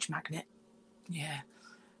of a fridge magnet. Yeah.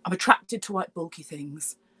 I'm attracted to white bulky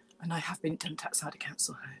things, and I have been dumped outside a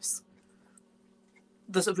council house.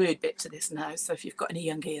 There's a rude bit to this now, so if you've got any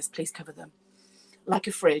young ears, please cover them. Like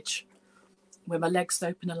a fridge, where my legs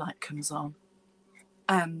open, a light comes on.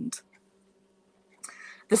 And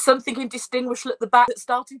there's something indistinguishable at the back that's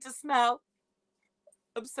starting to smell.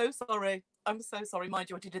 I'm so sorry. I'm so sorry. Mind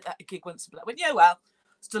you, I did that a gig once, but I went, yeah, well,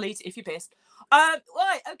 still eat it if you're pissed. Right,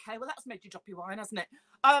 okay, well, that's made you drop your wine, hasn't it?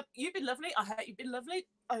 You've been lovely. I hope you've been lovely.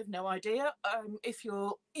 I have no idea. If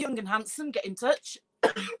you're young and handsome, get in touch.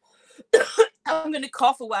 I'm going to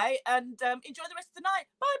cough away and enjoy the rest of the night.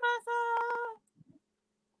 Bye, Merthyr.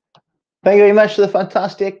 Thank you very much for the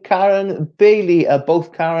fantastic Karen Bailey.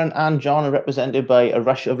 Both Karen and John are represented by A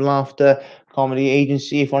Rush of Laughter Comedy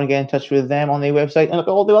Agency. If you want to get in touch with them on their website and look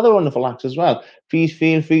at all the other wonderful acts as well, please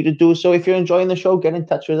feel free to do so. If you're enjoying the show, get in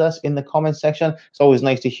touch with us in the comments section. It's always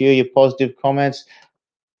nice to hear your positive comments.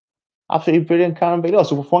 Absolutely brilliant, Karen B.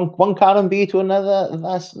 So one Karen B to another.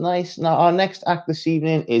 That's nice. Now, our next act this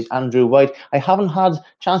evening is Andrew White. I haven't had a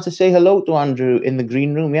chance to say hello to Andrew in the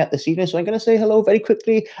green room yet this evening, so I'm going to say hello very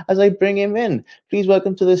quickly as I bring him in. Please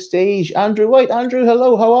welcome to the stage, Andrew White. Andrew,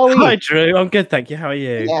 hello. How are we? Hi, Drew. I'm good, thank you. How are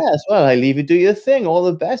you? Yes, well, I leave you do your thing. All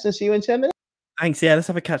the best, and see you in 10 minutes. Thanks. Yeah, let's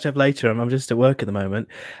have a catch up later. I'm just at work at the moment.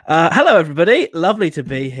 Hello, everybody. Lovely to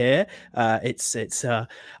be here.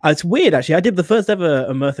 It's weird actually. I did the first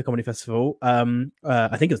ever Merthyr Comedy Festival.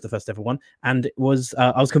 I think it was the first ever one, and it was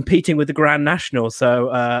I was competing with the Grand National. So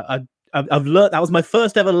I've learned, that was my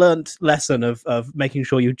first ever learnt lesson of making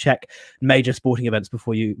sure you check major sporting events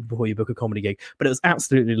before you book a comedy gig. But it was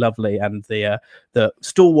absolutely lovely, and the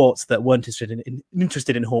stalwarts that weren't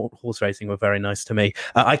interested in horse racing were very nice to me.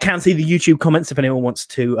 I can see the YouTube comments if anyone wants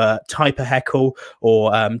to type a heckle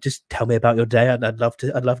or just tell me about your day. I'd love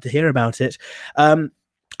to hear about it.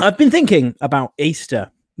 I've been thinking about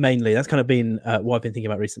Easter. Mainly, that's kind of been what I've been thinking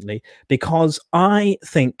about recently, because I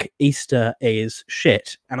think Easter is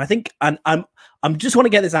shit, and I think I'm just want to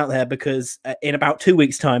get this out there because in about 2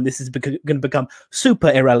 weeks' time, this is going to become super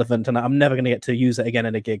irrelevant, and I'm never going to get to use it again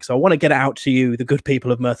in a gig. So I want to get it out to you, the good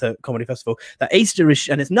people of Merthyr Comedy Festival, that Easter is,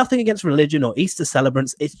 and it's nothing against religion or Easter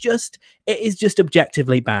celebrants. It is just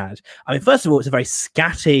objectively bad. I mean, first of all, it's a very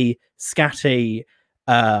scatty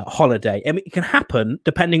holiday. I mean, it can happen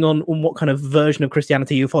depending on what kind of version of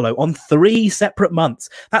Christianity you follow on 3 separate months.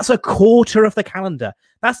 That's a quarter of the calendar.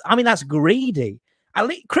 That's greedy. At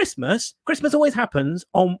least Christmas always happens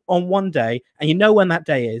on one day, and you know when that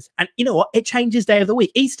day is. And you know what? It changes day of the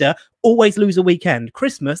week. Easter always lose a weekend.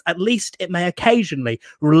 Christmas, at least it may occasionally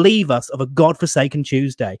relieve us of a godforsaken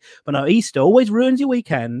Tuesday. But no, Easter always ruins your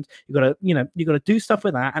weekend. You gotta do stuff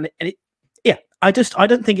with that, and I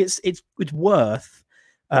don't think it's worth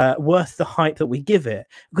the hype that we give it,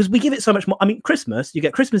 because we give it so much more. I mean, Christmas, you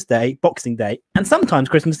get Christmas Day, Boxing Day, and sometimes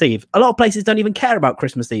Christmas Eve. A lot of places don't even care about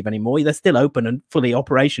Christmas Eve anymore. They're still open and fully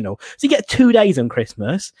operational. So you get 2 days on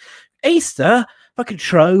Christmas. Easter, fucking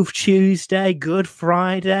Shrove Tuesday, Good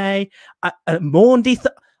Friday, Maundy.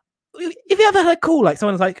 If you ever had a call like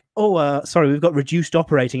someone's like, oh, sorry, we've got reduced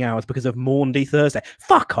operating hours because of Maundy Thursday.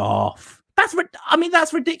 Fuck off.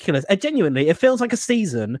 That's ridiculous. Genuinely, it feels like a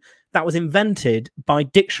season that was invented by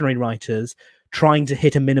dictionary writers trying to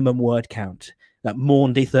hit a minimum word count. That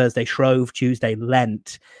Maundy Thursday, Shrove Tuesday,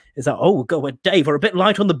 Lent. Is that, oh, God, Dave, we're a bit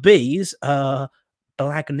light on the B's.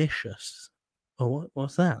 Blagnicious. Oh,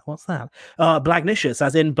 what's that? Blagnicious,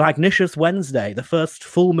 as in Blagnicious Wednesday, the first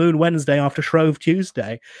full moon Wednesday after Shrove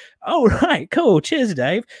Tuesday. Oh, right, cool. Cheers,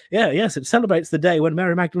 Dave. Yes, it celebrates the day when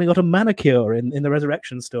Mary Magdalene got a manicure in the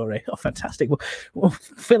resurrection story. Oh, fantastic. We're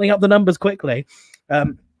filling up the numbers quickly.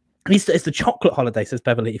 Easter is the chocolate holiday, says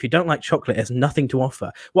Beverly. If you don't like chocolate, there's nothing to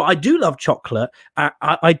offer. Well, I do love chocolate.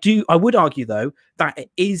 I would argue, though, that it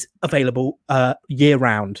is available year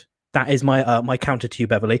round. That is my counter to you,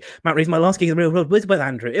 Beverly. Matt Reeves, my last gig in the real world was with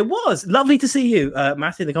Andrew. It was lovely to see you,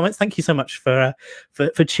 Matt, in the comments. Thank you so much for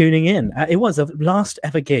tuning in. It was a last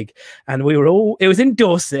ever gig, and it was in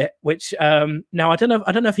Dorset, which now I don't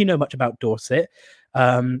know if you know much about Dorset.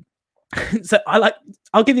 So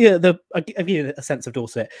I'll give you a sense of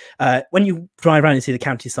Dorset. When you drive around and see the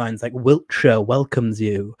county signs like Wiltshire welcomes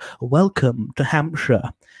you, welcome to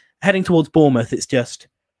Hampshire. Heading towards Bournemouth, it's just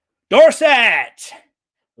Dorset.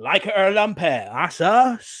 Like her lumpy, that's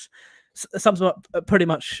us. Sums up pretty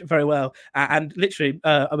much very well. And literally,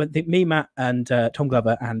 I think me, Matt, and Tom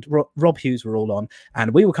Glover and Rob Hughes were all on,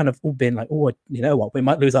 and we were kind of all being like, "Oh, you know what? We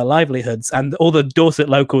might lose our livelihoods." And all the Dorset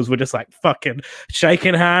locals were just like fucking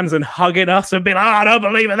shaking hands and hugging us and being like, "Oh, I don't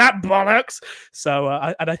believe in that bollocks." So,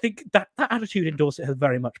 I think that attitude in Dorset has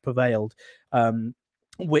very much prevailed,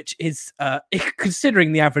 which is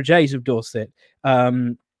considering the average age of Dorset.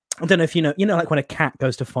 I don't know if you know, like when a cat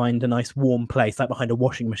goes to find a nice warm place, like behind a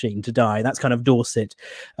washing machine to die. That's kind of Dorset,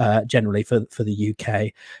 generally for the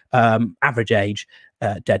UK. Average age,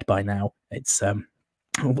 dead by now. It's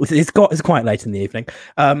quite late in the evening.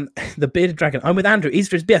 The Bearded Dragon. I'm with Andrew.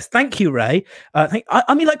 Easter is best. Thank you, Ray.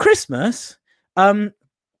 I mean, like Christmas.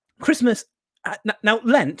 Christmas. Now,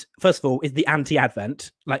 Lent, first of all, is the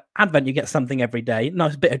anti-Advent. Like Advent, you get something every day.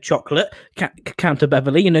 Nice bit of chocolate. Counter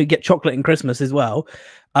Beverly, you get chocolate in Christmas as well.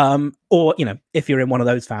 Or if you're in one of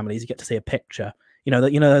those families, you get to see a picture.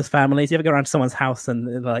 Those families. You ever go around to someone's house and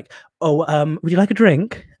they're like, "Oh, would you like a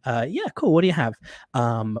drink?" Yeah, cool. What do you have?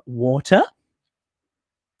 Water.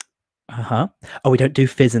 Oh, we don't do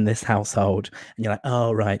fizz in this household. And you're like,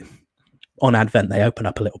 "Oh, right." On Advent, they open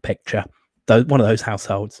up a little picture. One of those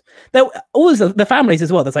households. They're always the families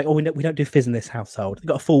as well. That's like, "Oh, we don't do fizz in this household." They've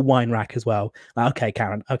got a full wine rack as well. Like, okay,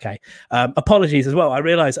 Karen. Okay. Apologies as well. I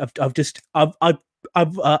realise I've just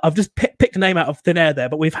picked a name out of thin air there,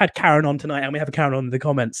 but we've had Karen on tonight, and we have Karen on in the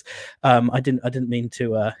comments. I didn't mean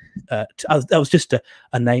to. That was just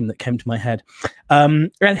a name that came to my head,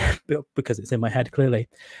 because it's in my head clearly.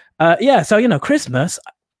 Yeah. So Christmas,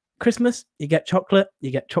 you get chocolate.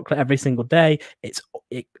 You get chocolate every single day.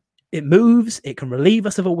 It moves. It can relieve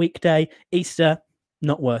us of a weekday. Easter,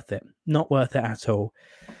 not worth it. Not worth it at all.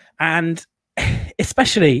 And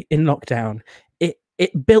especially in lockdown,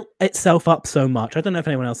 it built itself up so much. I don't know if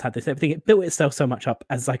anyone else had this. Everything it built itself so much up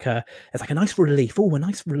as like a nice relief. Oh, a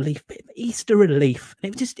nice relief, Easter relief.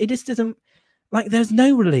 And it just doesn't, like, there's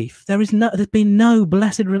no relief. There's been no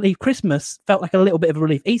blessed relief. Christmas felt like a little bit of a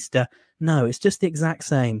relief. Easter, no, it's just the exact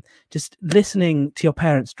same. Just listening to your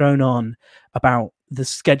parents drone on about the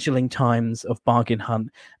scheduling times of Bargain Hunt,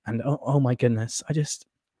 and oh my goodness,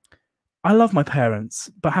 I love my parents,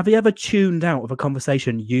 but have you ever tuned out of a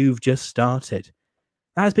conversation you've just started?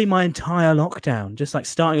 That has been my entire lockdown, just like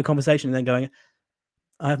starting a conversation and then going,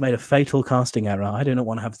 I've made a fatal casting error. I do not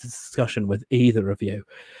want to have this discussion with either of you.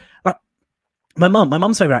 Like, my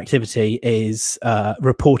mum's favorite activity is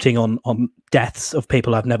reporting on deaths of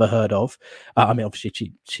people I've never heard of. I mean,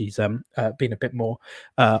 obviously she's been a bit more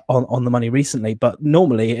on the money recently, but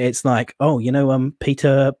normally it's like, oh, you know,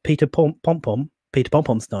 Peter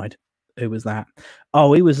Pompom's died. Who was that?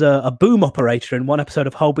 Oh, he was a boom operator in one episode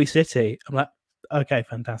of Holby City. I'm like, okay,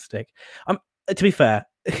 fantastic. To be fair,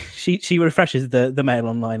 she refreshes the mail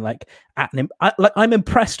online like I'm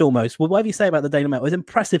impressed almost. Well, whatever you say about the Daily Mail, it's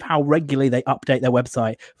impressive how regularly they update their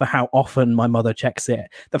website for how often my mother checks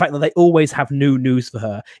it. The fact that they always have new news for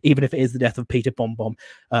her, even if it is the death of Peter Bombom,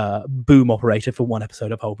 boom operator for one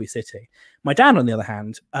episode of Holby City. My dad, on the other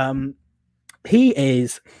hand, he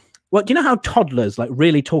is. Well, do you know how toddlers like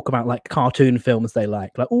really talk about like cartoon films they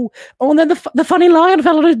like oh, and then the funny lion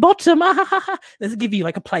fell on his bottom. They give you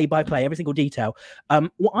like a play-by-play, every single detail.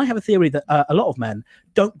 Well, I have a theory that a lot of men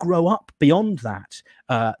don't grow up beyond that.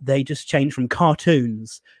 They just change from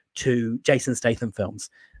cartoons to Jason Statham films.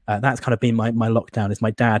 That's kind of been my lockdown, is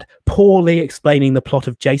my dad poorly explaining the plot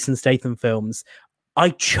of Jason Statham films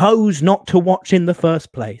I chose not to watch in the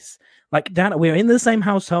first place. Like, Dad, we're in the same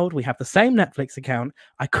household. We have the same Netflix account.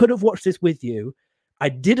 I could have watched this with you. I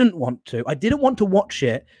didn't want to. I didn't want to watch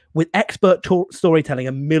it with expert storytelling,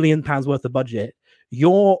 £1 million worth of budget.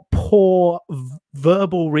 Your poor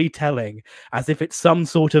verbal retelling, as if it's some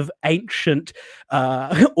sort of ancient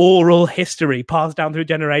oral history passed down through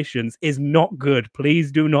generations, is not good.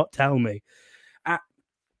 Please do not tell me.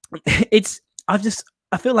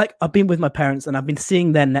 I feel like I've been with my parents and I've been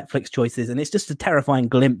seeing their Netflix choices, and it's just a terrifying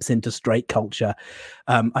glimpse into straight culture.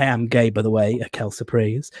 I am gay, by the way, a Kel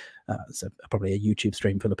Surprise. So probably a YouTube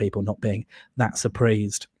stream full of people not being that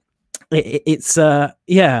surprised. It's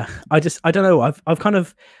yeah, I don't know.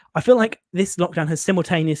 I feel like this lockdown has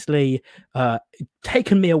simultaneously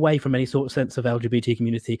taken me away from any sort of sense of LGBT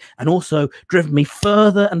community, and also driven me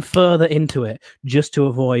further and further into it, just to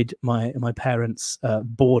avoid my parents'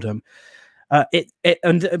 boredom.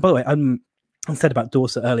 And by the way, I said about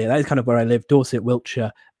Dorset earlier. That is kind of where I live, Dorset,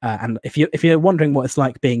 Wiltshire. And if you're wondering what it's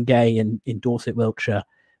like being gay in Dorset, Wiltshire,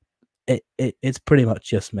 it's pretty much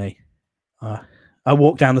just me. I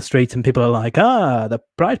walk down the street and people are like, the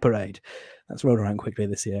Pride Parade. That's rolled around quickly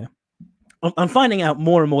this year. I'm finding out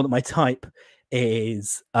more and more that my type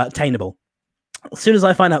is attainable. As soon as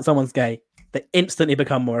I find out someone's gay, they instantly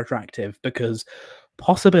become more attractive, because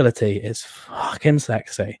possibility is fucking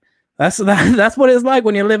sexy. That's what it's like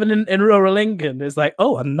when you're living in rural England. It's like,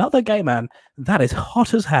 oh, another gay man. That is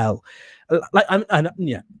hot as hell. Like,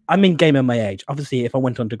 I'm in gay man my age. Obviously, if I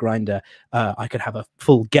went onto Grindr, I could have a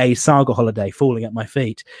full gay saga holiday falling at my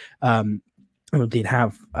feet. I indeed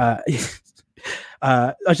have. I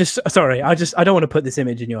don't want to put this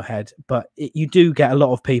image in your head, but you do get a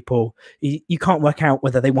lot of people. You can't work out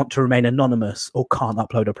whether they want to remain anonymous or can't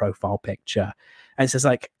upload a profile picture. And it's just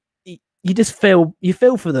like, you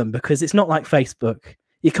feel for them, because it's not like Facebook.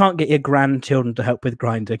 You can't get your grandchildren to help with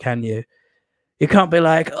Grindr, can you? You can't be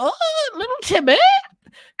like, oh, little Timmy,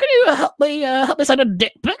 can you help me send a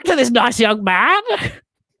dick pic to this nice young man?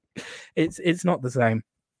 It's not the same.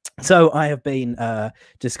 So I have been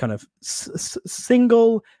just kind of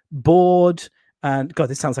single, bored, and God,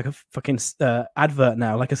 this sounds like a fucking advert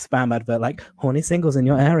now, like a spam advert, like horny singles in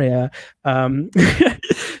your area.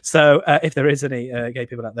 So if there is any gay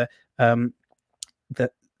people out there, no,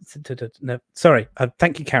 sorry.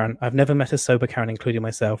 Thank you, Karen. I've never met a sober Karen, including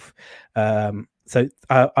myself. So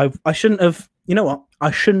I shouldn't have. You know what?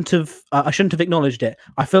 I shouldn't have acknowledged it.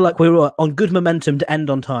 I feel like we were on good momentum to end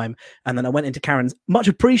on time, and then I went into Karen's much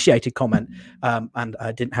appreciated comment, and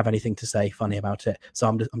I didn't have anything to say funny about it. So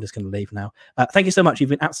I'm just going to leave now. Thank you so much. You've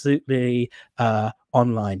been absolutely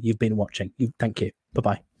online. You've been watching. Thank you. Bye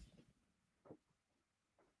bye.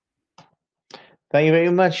 Thank you very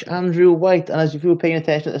much, Andrew White. And as if you were paying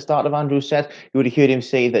attention at the start of Andrew's set, you would have heard him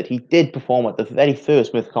say that he did perform at the very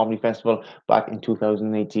first Merthyr Comedy Festival back in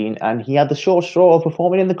 2018. And he had the short straw of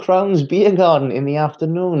performing in the Crown's Beer Garden in the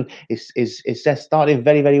afternoon. His set started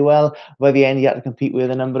very, very well. By the end, he had to compete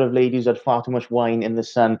with a number of ladies who had far too much wine in the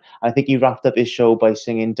sun. I think he wrapped up his show by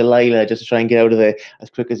singing Delilah just to try and get out of there as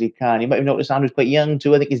quick as he can. You might have noticed Andrew's quite young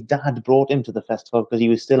too. I think his dad brought him to the festival because he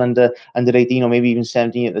was still under 18 or maybe even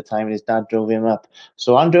 17 at the time, and his dad drove him up.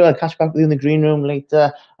 So Andrew, I'll catch back with you in the green room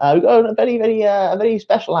later. We've got a very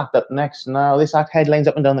special act up next now. This act headlines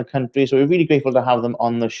up and down the country, so we're really grateful to have them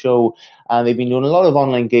on the show. And they've been doing a lot of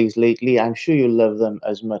online gigs lately. I'm sure you'll love them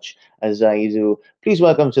as much as I do. Please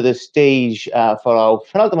welcome to the stage for our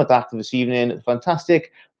penultimate act of this evening, the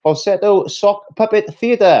fantastic Falsetto Sock Puppet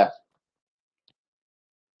Theatre.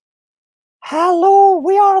 Hello,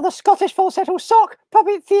 we are the Scottish Falsetto Sock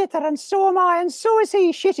Puppet Theatre, and so am I, and so is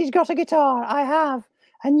he. Shit, he's got a guitar. I have.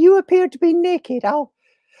 And you appear to be naked. I'll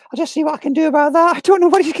just see what I can do about that. I don't know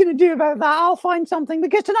what he's going to do about that. I'll find something,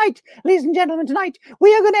 because tonight, ladies and gentlemen, tonight,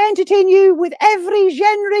 we are going to entertain you with every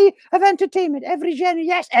genre of entertainment. Every genre,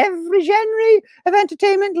 yes, every genre of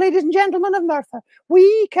entertainment, ladies and gentlemen of Merthyr.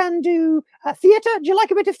 We can do theatre. Do you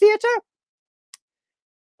like a bit of theatre?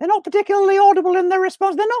 They're not particularly audible in their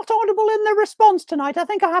response. They're not audible in their response tonight. I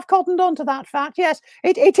think I have cottoned on to that fact. Yes,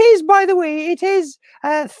 it is, by the way, it is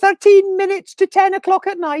 13 minutes to 10 o'clock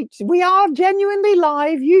at night. We are genuinely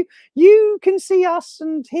live. You can see us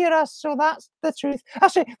and hear us, so that's the truth.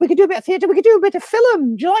 Actually, we could do a bit of theatre. We could do a bit of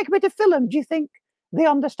film. Do you like a bit of film? Do you think they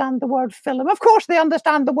understand the word film? Of course they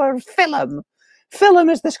understand the word film. Film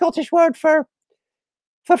is the Scottish word for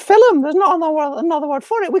film. There's not another word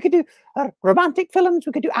for it. We could do romantic films.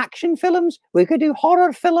 We could do action films. We could do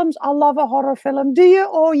horror films. I love a horror film. Do you?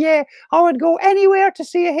 Oh, yeah. I would go anywhere to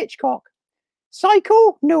see a Hitchcock.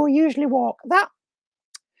 Psycho? No, usually walk. That.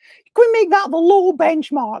 Can we make that the low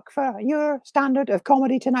benchmark for your standard of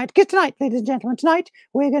comedy tonight? Because tonight, ladies and gentlemen, tonight,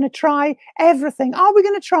 we're going to try everything. Are we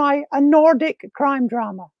going to try a Nordic crime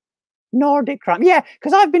drama? Nordic crime, yeah,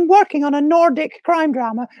 because I've been working on a Nordic crime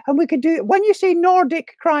drama, and we could do, when you say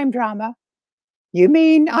Nordic crime drama, I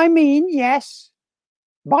mean, yes.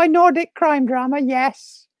 By Nordic crime drama,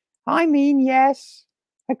 yes. I mean, yes.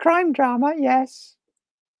 A crime drama, yes.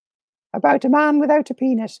 About a man without a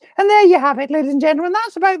penis. And there you have it, ladies and gentlemen.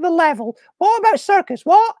 That's about the level. What about circus?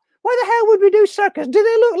 What? Why the hell would we do circus? Do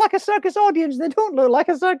they look like a circus audience? They don't look like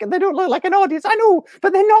a circus. They don't look like an audience. I know,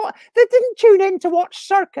 but they're not. They didn't tune in to watch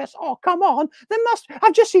circus. Oh, come on. They must.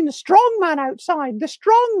 I've just seen the strong man outside. The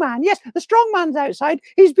strong man. Yes, the strong man's outside.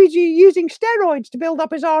 He's busy using steroids to build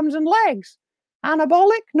up his arms and legs.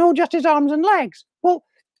 Anabolic? No, just his arms and legs. Well,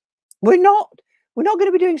 we're not going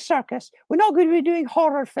to be doing circus. We're not going to be doing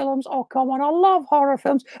horror films. Oh, come on. I love horror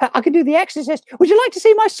films. I could do The Exorcist. Would you like to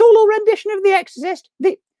see my solo rendition of The Exorcist?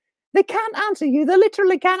 They can't answer you. They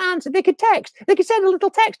literally can't answer. They could text. They could send a little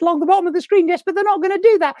text along the bottom of the screen, yes, but they're not going to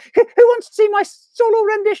do that. Who wants to see my solo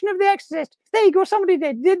rendition of The Exorcist? There you go. Somebody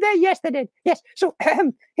did. Did they? Yes, they did. Yes. So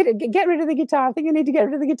get rid of the guitar. I think I need to get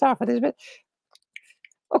rid of the guitar for this bit.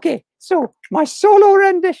 Okay. So my solo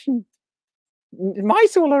rendition.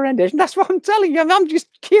 That's what I'm telling you. I'm just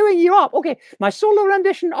queuing you up. Okay. My solo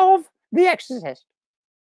rendition of The Exorcist.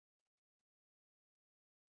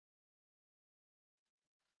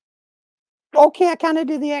 Okay, I cannot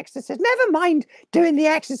do The Exorcist. Never mind doing The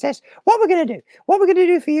Exorcist. What we're going to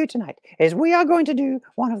do for you tonight is we are going to do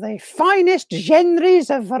one of the finest genres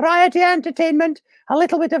of variety entertainment, a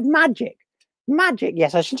little bit of magic. Magic,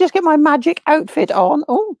 yes, I should just get my magic outfit on.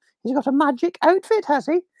 Oh, he's got a magic outfit, has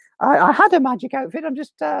he? I had a magic outfit. I've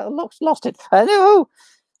just lost it. No,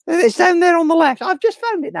 it's down there on the left. I've just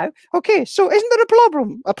found it now. Okay, so isn't there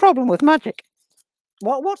a problem with magic?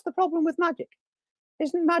 What's the problem with magic?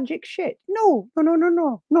 Isn't magic shit? No.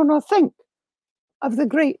 Think of the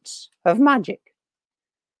greats of magic.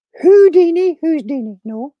 Houdini. Who's Dini?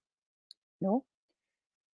 No.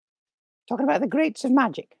 Talking about the greats of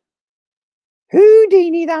magic.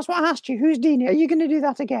 Houdini, that's what I asked you. Who's Dini? Are you going to do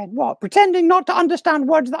that again? What? Pretending not to understand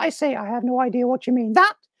words that I say? I have no idea what you mean.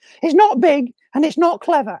 That is not big and it's not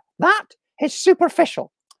clever. That is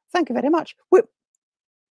superficial. Thank you very much.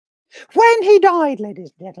 When he died,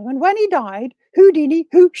 ladies and gentlemen, when he died, Houdini,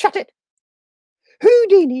 shut it.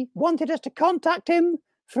 Houdini wanted us to contact him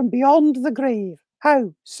from beyond the grave.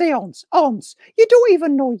 How? Seance. You don't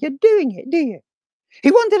even know you're doing it, do you?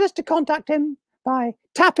 He wanted us to contact him by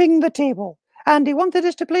tapping the table. And he wanted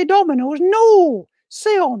us to play dominoes. No!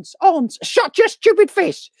 Seance, ons. Shut your stupid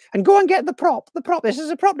face and go and get the prop. The prop. This is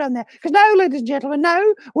a prop down there. Because now, ladies and gentlemen, now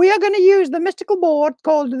we are going to use the mystical board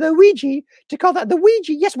called the Ouija to call that the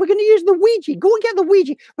Ouija. Yes, we're going to use the Ouija. Go and get the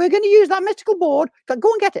Ouija. We're going to use that mystical board. Go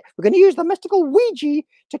and get it. We're going to use the mystical Ouija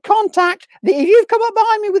to contact the. If you've come up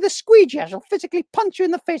behind me with a squeegee, I shall physically punch you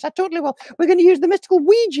in the face. I totally will. We're going to use the mystical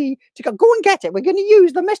Ouija to go and get it. We're going to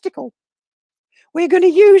use the mystical. We're going to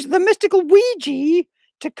use the mystical Ouija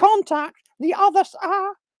to contact the others.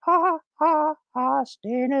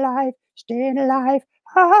 Staying alive, staying alive.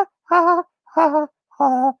 I'm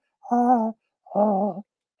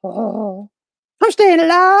staying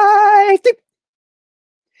alive.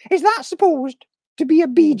 Is that supposed to be a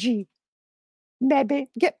BG? Maybe.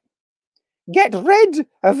 Get rid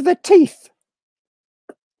of the teeth.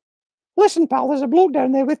 Listen, pal, there's a bloke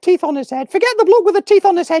down there with teeth on his head. Forget the bloke with the teeth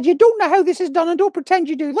on his head. You don't know how this is done and don't pretend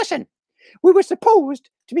you do. Listen, we were supposed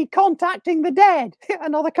to be contacting the dead.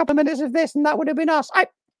 Another couple of minutes of this and that would have been us.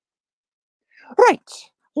 Right,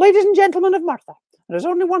 ladies and gentlemen of Merthyr, there's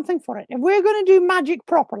only one thing for it. If we're going to do magic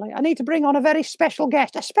properly, I need to bring on a very special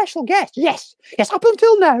guest. A special guest, yes. Yes, up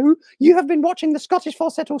until now, you have been watching the Scottish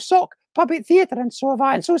Falsetto Sock Puppet Theatre, and so have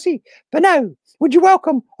I, and so has he. But now, would you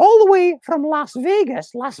welcome all the way from Las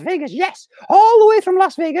Vegas, yes, all the way from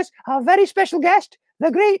Las Vegas, our very special guest,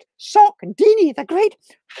 the great Sock Dini, the great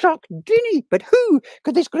Sock Dini. But who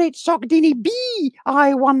could this great Sock Dini be,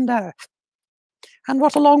 I wonder? And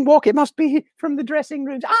what a long walk it must be from the dressing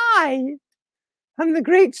rooms. I am the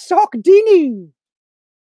great Sock Dini.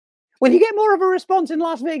 Well, you get more of a response in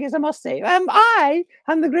Las Vegas, I must say. I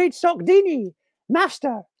am the great Sock Dini,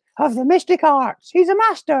 master of the mystic arts. He's a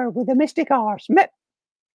master with the mystic arts.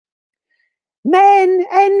 Men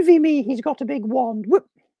envy me. He's got a big wand.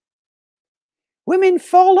 Women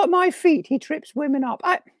fall at my feet. He trips women up.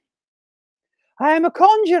 I am a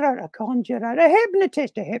conjurer, a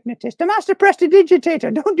hypnotist, a master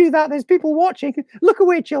prestidigitator. Don't do that. There's people watching. Look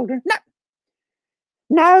away, children.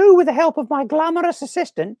 Now, with the help of my glamorous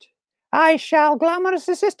assistant, glamorous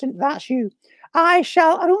assistant, that's you. I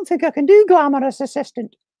don't think I can do glamorous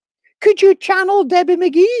assistant. Could you channel Debbie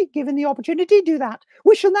McGee, given the opportunity? Do that.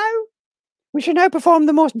 We shall now perform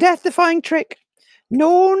the most death-defying trick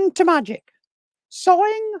known to magic.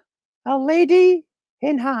 Sawing a lady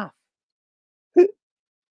in half.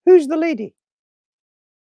 Who's the lady?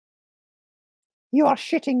 You are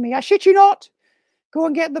shitting me. I shit you not. Go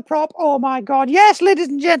and get the prop. Oh my God. Yes, ladies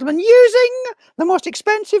and gentlemen, using the most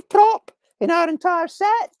expensive prop in our entire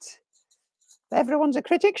set. Everyone's a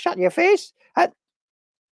critic. Shut your face.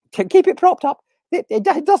 Keep it propped up. It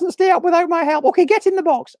doesn't stay up without my help. Okay, get in the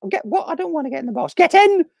box. Get what? I don't want to get in the box. Get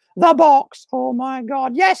in the box. Oh my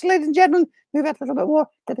God. Yes, ladies and gentlemen, move it a little bit more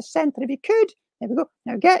to the center if you could. There we go.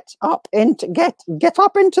 Now get up into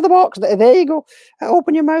the box. There you go.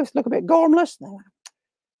 Open your mouth. Look a bit gormless.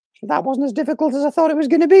 That wasn't as difficult as I thought it was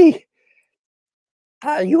going to be.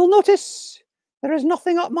 You will notice there is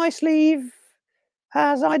nothing up my sleeve.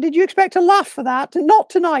 Did you expect a laugh for that? Not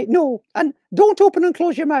tonight, no. And don't open and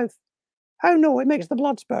close your mouth. Oh no, it makes the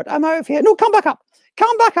blood spurt. I'm out of here. No, come back up.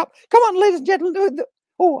 Come back up. Come on, ladies and gentlemen.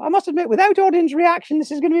 Oh, I must admit, without audience reaction,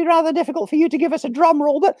 this is going to be rather difficult for you to give us a drum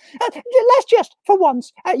roll. But let's just, for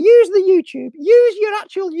once, use the YouTube. Use your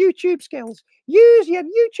actual YouTube skills. Use your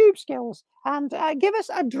YouTube skills and give us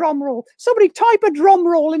a drum roll. Somebody type a drum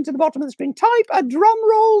roll into the bottom of the screen. Type a drum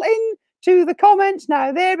roll into the comments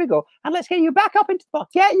now. There we go. And let's get you back up into the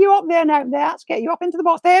box. Get you up there now. Let's get you up into the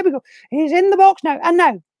box. There we go. He's in the box now. And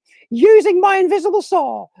now, using my invisible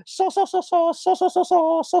saw,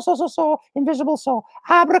 invisible saw,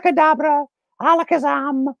 abracadabra,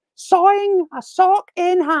 alakazam, sawing a sock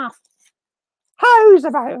in half. How's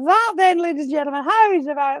about that then, ladies and gentlemen? How's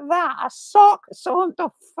about that? A sock, so the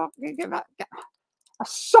fuck, a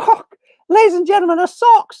sock, ladies and gentlemen, a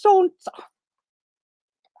sock sewn.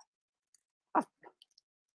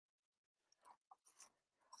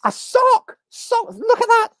 A sock. Look at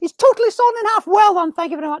that. He's totally sawn in half. Well done. Thank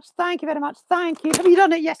you very much. Thank you very much. Thank you. Have you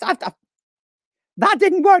done it? Yes. That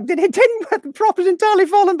didn't work, did it? It didn't work. The prop is entirely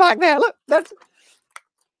fallen back there. Look,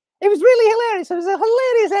 it was really hilarious. It was a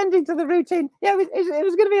hilarious ending to the routine. Yeah, it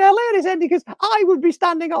was going to be a hilarious ending because I would be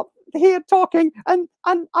standing up here talking and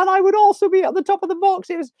I would also be at the top of the box.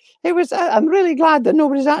 It was. I'm really glad that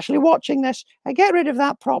nobody's actually watching this. Get rid of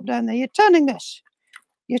that prop down there. You're turning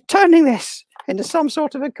this into some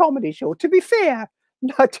sort of a comedy show. To be fair,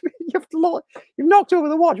 No, you've knocked over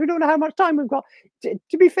the watch. We don't know how much time we've got.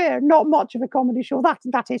 To be fair, not much of a comedy show.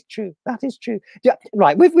 That is true. That is true. Yeah,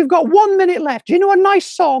 right, we've got 1 minute left. Do you know a nice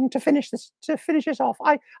song to finish this off?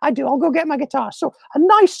 I do. I'll go get my guitar. So a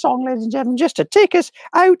nice song, ladies and gentlemen, just to take us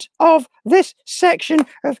out of this section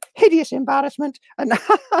of hideous embarrassment. And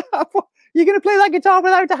you're going to play that guitar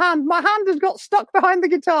without a hand. My hand has got stuck behind the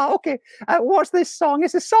guitar. Okay, what's this song?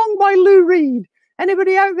 It's a song by Lou Reed.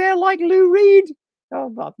 Anybody out there like Lou Reed? Oh,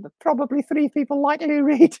 well, probably 3 people like Lou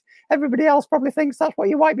Reed. Everybody else probably thinks that's what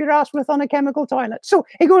you wipe your ass with on a chemical toilet. So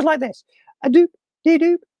it goes like this: a doop, dee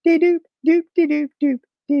doop, dee doop, doop, dee doop, doop,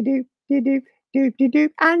 dee doop, dee doop, doop, dee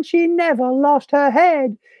doop. And she never lost her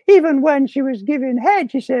head. Even when she was giving head,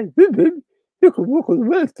 she said, "You can walk on the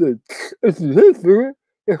western. It's history.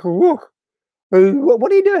 You can walk."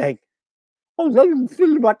 What are you doing?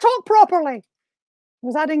 Talk properly. I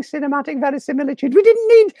was adding cinematic verisimilitude. We didn't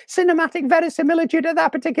need cinematic verisimilitude at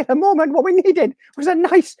that particular moment. What we needed was a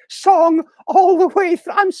nice song all the way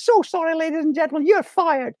through. I'm so sorry, ladies and gentlemen. You're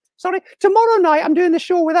fired. Sorry. Tomorrow night, I'm doing the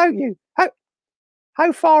show without you.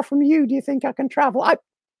 How far from you do you think I can travel?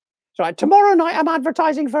 Sorry, tomorrow night, I'm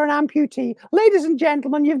advertising for an amputee. Ladies and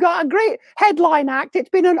gentlemen, you've got a great headline act. It's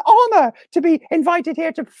been an honour to be invited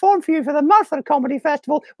here to perform for you for the Merthyr Comedy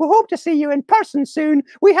Festival. We hope to see you in person soon.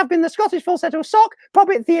 We have been the Scottish Falsetto Sock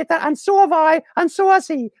Puppet Theatre, and so have I, and so has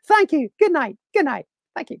he. Thank you. Good night. Good night.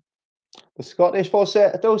 Thank you. The Scottish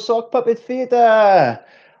Falsetto Sock Puppet Theatre.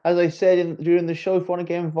 As I said during the show, if you want to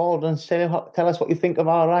get involved and tell us what you think of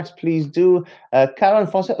our acts, please do. Karen,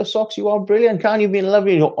 Falsetto Socks, you are brilliant. Karen, you've been a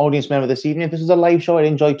lovely audience member this evening. If this was a live show, I'd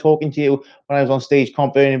enjoy talking to you when I was on stage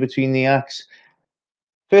comparing in between the acts.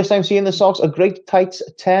 First time seeing the socks, a great tight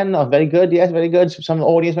 10. Oh, very good, yes, very good. Some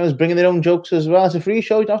audience members bringing their own jokes as well. It's a free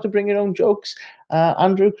show, you don't have to bring your own jokes.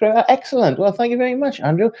 Andrew, excellent. Well, thank you very much,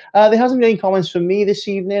 Andrew. There hasn't been any comments from me this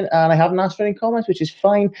evening, and I haven't asked for any comments, which is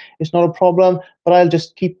fine. It's not a problem, but I'll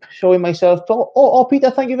just keep showing myself. Oh, Peter,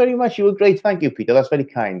 thank you very much. You were great. Thank you, Peter. That's very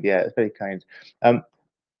kind. Yeah, it's very kind.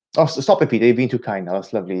 Oh, stop it, Peter. You've been too kind now.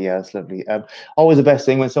 That's lovely. Yeah, that's lovely. Always the best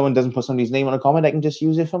thing when someone doesn't put somebody's name on a comment, I can just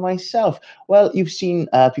use it for myself. Well, you've seen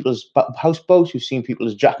people's houseboats. You've seen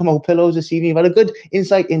people's Giacomo pillows this evening. You've had a good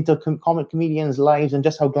insight into comedians' lives and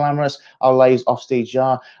just how glamorous our lives off stage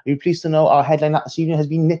are. Are you pleased to know our headline this evening has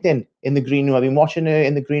been knitting in the green room? I've been watching her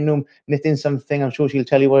in the green room knitting something. I'm sure she'll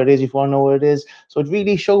tell you what it is if you want to know what it is. So it's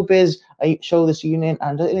really showbiz show this evening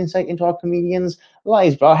and a little insight into our comedians'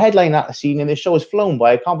 lives. But our headline this evening, this show has flown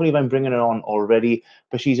by. I can't believe I'm bringing her on already,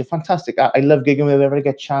 but she's a fantastic. I love gigging with her whenever I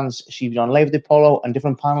get a chance. She's been on Live at the Apollo and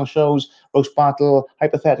different panel shows, Roast Battle,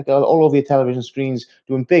 Hypothetical, all over your television screens,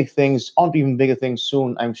 doing big things, on to even bigger things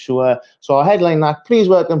soon, I'm sure. So our headline please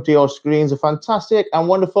welcome to your screens a fantastic and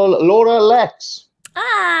wonderful Laura Lex.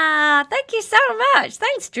 Thank you so much.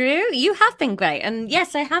 Thanks, Drew. You have been great. And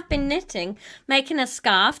yes, I have been knitting, making a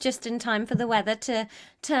scarf just in time for the weather to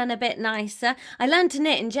turn a bit nicer. I learned to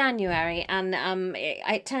knit in January, and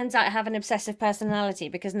it turns out I have an obsessive personality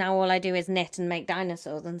because now all I do is knit and make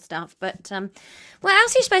dinosaurs and stuff. But what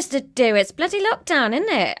else are you supposed to do? It's bloody lockdown, isn't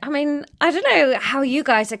it? I mean, I don't know how you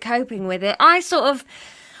guys are coping with it.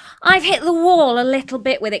 I've hit the wall a little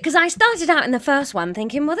bit with it because I started out in the first one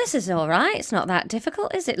thinking, well, this is all right. It's not that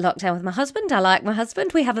difficult, is it? Lockdown with my husband. I like my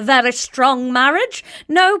husband. We have a very strong marriage.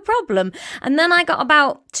 No problem. And then I got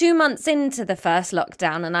about 2 months into the first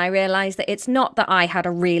lockdown and I realised that it's not that I had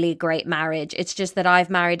a really great marriage. It's just that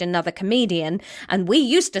I've married another comedian and we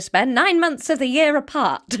used to spend 9 months of the year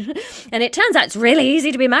apart. And it turns out it's really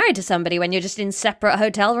easy to be married to somebody when you're just in separate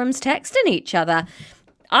hotel rooms texting each other.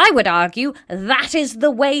 I would argue that is the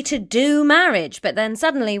way to do marriage. But then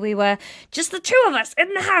suddenly we were just the two of us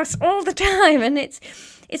in the house all the time. And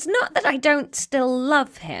it's not that I don't still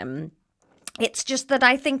love him. It's just that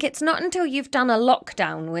I think it's not until you've done a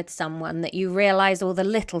lockdown with someone that you realise all the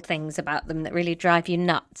little things about them that really drive you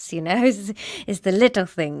nuts, you know, is the little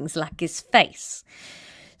things like his face.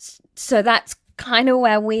 So that's kind of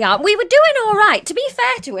where we are. We were doing all right. To be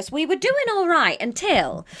fair to us, we were doing all right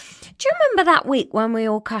until... Do you remember that week when we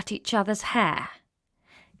all cut each other's hair?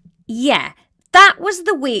 Yeah, that was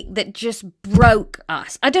the week that just broke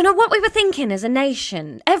us. I don't know what we were thinking as a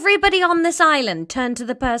nation. Everybody on this island turned to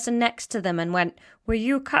the person next to them and went, "Will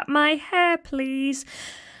you cut my hair, please?"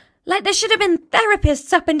 Like there should have been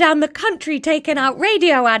therapists up and down the country taking out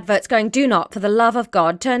radio adverts going, "Do not, for the love of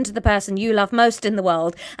God, turn to the person you love most in the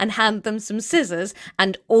world and hand them some scissors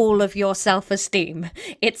and all of your self-esteem."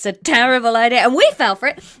 It's a terrible idea. And we fell for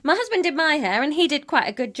it. My husband did my hair and he did quite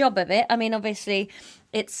a good job of it. I mean, obviously,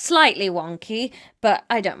 it's slightly wonky, but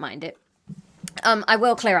I don't mind it. I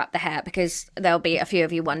will clear up the hair because there'll be a few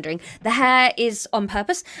of you wondering. The hair is on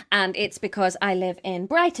purpose, and it's because I live in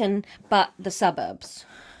Brighton, but the suburbs.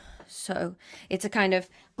 So it's a kind of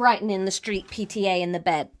Brighton in the street, PTA in the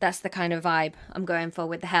bed. That's the kind of vibe I'm going for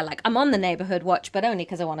with the hair. Like, I'm on the neighbourhood watch, but only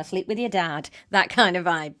because I want to sleep with your dad. That kind of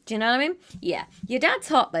vibe. Do you know what I mean? Yeah. Your dad's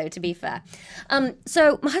hot, though, to be fair.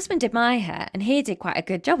 So my husband did my hair, and he did quite a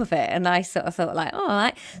good job of it. And I sort of thought, like, oh, all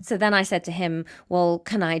right. So then I said to him, well,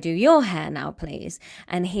 can I do your hair now, please?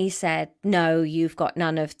 And he said, no, you've got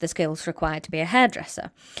none of the skills required to be a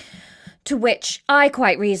hairdresser. To which I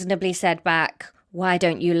quite reasonably said back, why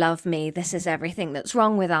don't you love me? This is everything that's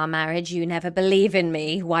wrong with our marriage. You never believe in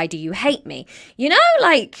me. Why do you hate me? You know,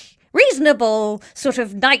 like reasonable sort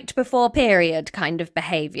of night before period kind of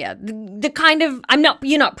behavior. The kind of,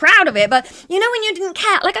 you're not proud of it, but you know when you didn't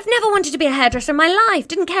care, like I've never wanted to be a hairdresser in my life,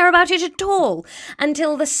 didn't care about it at all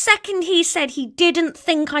until the second he said he didn't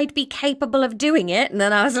think I'd be capable of doing it. And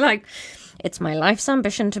then I was like, it's my life's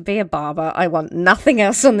ambition to be a barber. I want nothing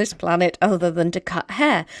else on this planet other than to cut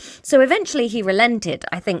hair. So eventually he relented,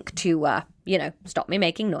 I think, to, stop me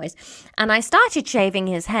making noise. And I started shaving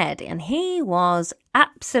his head, and he was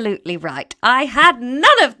absolutely right. I had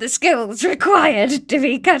none of the skills required to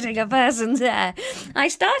be cutting a person's hair. I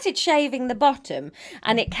started shaving the bottom,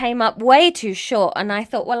 and it came up way too short. And I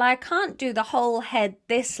thought, well, I can't do the whole head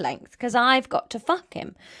this length because I've got to fuck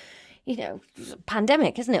him. You know,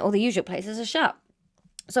 pandemic, isn't it? All the usual places are shut.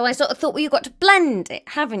 So I sort of thought, well, you've got to blend it,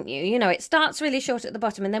 haven't you? You know, it starts really short at the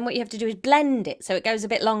bottom, and then what you have to do is blend it so it goes a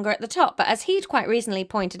bit longer at the top. But as he'd quite recently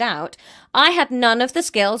pointed out, I had none of the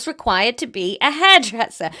skills required to be a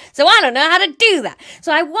hairdresser. So I don't know how to do that.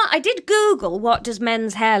 So I did Google what does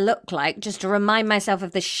men's hair look like, just to remind myself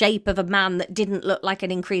of the shape of a man that didn't look like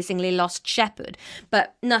an increasingly lost shepherd.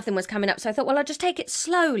 But nothing was coming up. So I thought, well, I'll just take it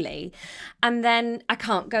slowly. And then I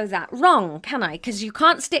can't go that wrong, can I? Because you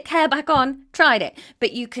can't stick hair back on. Tried it.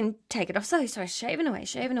 But you can take it off slowly. So I was shaving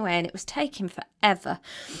away, and it was taking forever.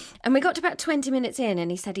 And we got to about 20 minutes in,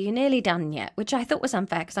 and he said, are you nearly done yet? Which I thought was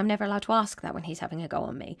unfair, because I'm never allowed to ask that when he's having a go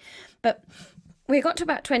on me. But we got to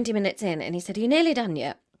about 20 minutes in, and he said, are you nearly done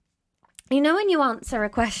yet? You know when you answer a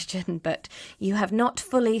question, but you have not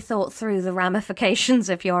fully thought through the ramifications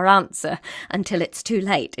of your answer until it's too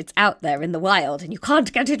late. It's out there in the wild, and you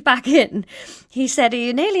can't get it back in. He said, are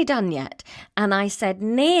you nearly done yet? And I said,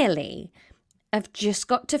 nearly. I've just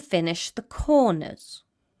got to finish the corners.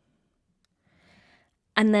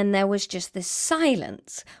 And then there was just this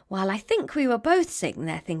silence while I think we were both sitting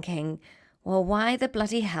there thinking, well, why the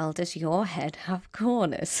bloody hell does your head have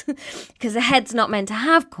corners? Because a head's not meant to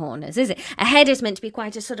have corners, is it? A head is meant to be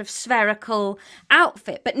quite a sort of spherical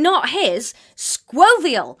outfit, but not his.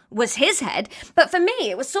 Squovial was his head. But for me,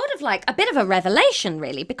 it was sort of like a bit of a revelation,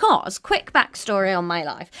 really, because, quick backstory on my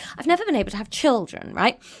life, I've never been able to have children,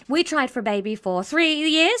 right? We tried for a baby for 3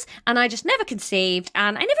 years, and I just never conceived,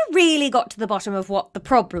 and I never really got to the bottom of what the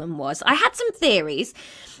problem was. I had some theories.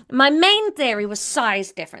 My main theory was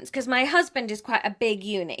size difference, because my husband is quite a big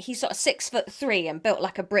unit. He's sort of 6'3" and built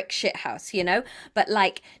like a brick shithouse, you know, but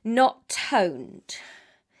like not toned.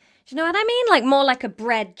 Do you know what I mean? Like more like a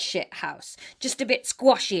bread shithouse, just a bit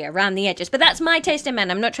squashy around the edges. But that's my taste in men.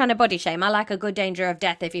 I'm not trying to body shame. I like a good danger of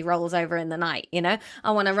death if he rolls over in the night, you know?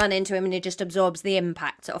 I want to run into him and he just absorbs the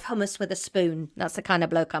impact, sort of hummus with a spoon. That's the kind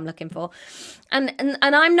of bloke I'm looking for. And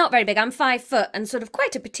I'm not very big. I'm 5 foot and sort of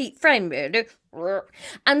quite a petite frame, really.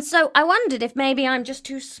 And so I wondered if maybe I'm just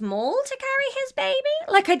too small to carry his baby.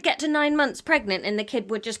 Like I'd get to 9 months pregnant and the kid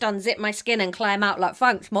would just unzip my skin and climb out like,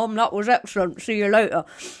 thanks, Mom, that was excellent. See you later.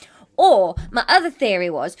 Or my other theory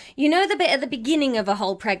was, you know the bit at the beginning of a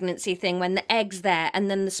whole pregnancy thing when the egg's there and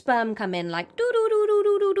then the sperm come in like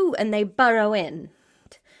do-do-do-do-do-do-do and they burrow in,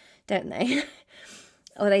 don't they?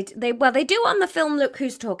 Or they do on the film Look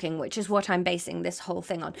Who's Talking, which is what I'm basing this whole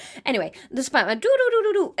thing on. Anyway, the sperm,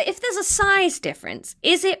 do-do-do-do-do. If there's a size difference,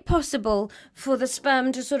 is it possible for the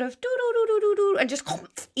sperm to sort of do-do-do-do-do-do and just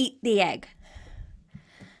eat the egg?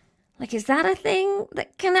 Like, is that a thing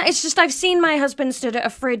that can... It's just I've seen my husband stood at a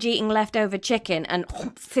fridge eating leftover chicken and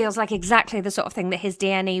feels like exactly the sort of thing that his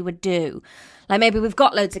DNA would do. Like, maybe we've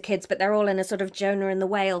got loads of kids, but they're all in a sort of Jonah and the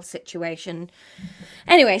whale situation.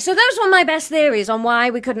 Anyway, so those were my best theories on why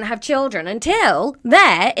we couldn't have children until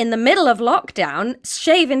there, in the middle of lockdown,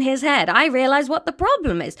 shaving his head, I realised what the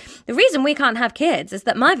problem is. The reason we can't have kids is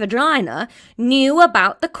that my vagina knew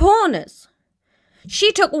about the corners.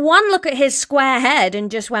 She took one look at his square head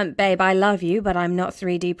and just went, babe, I love you, but I'm not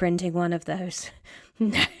 3D printing one of those.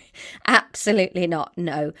 No, absolutely not.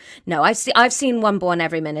 No. I've seen one born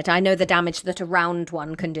every minute. I know the damage that a round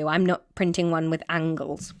one can do. I'm not printing one with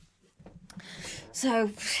angles.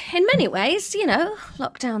 So, in many ways, you know,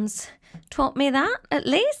 lockdown's taught me that, at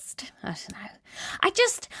least. I don't know.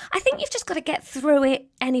 I think you've just got to get through it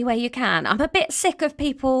any way you can. I'm a bit sick of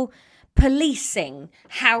people policing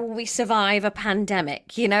how we survive a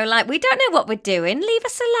pandemic, you know, like, we don't know what we're doing, leave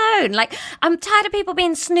us alone. Like, I'm tired of people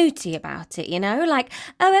being snooty about it, you know, like,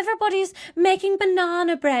 oh, everybody's making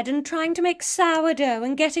banana bread and trying to make sourdough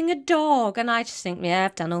and getting a dog, and I just think, yeah,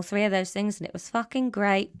 I've done all 3 of those things and it was fucking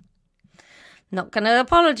great. Not gonna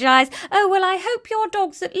apologise. Oh, well, I hope your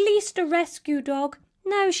dog's at least a rescue dog.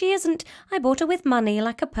 No, she isn't. I bought her with money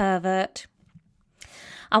like a pervert.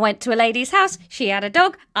 I went to a lady's house, she had a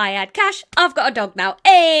dog, I had cash, I've got a dog now.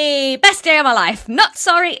 Hey, best day of my life. Not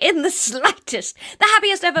sorry in the slightest. The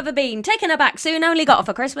happiest I've ever been. Taking her back soon, only got her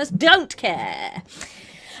for Christmas, don't care.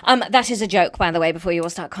 That is a joke, by the way, before you all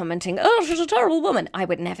start commenting, oh, she's a terrible woman. I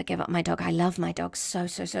would never give up my dog. I love my dog so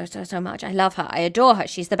much. I love her. I adore her.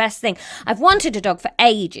 She's the best thing. I've wanted a dog for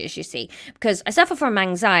ages, you see, because I suffer from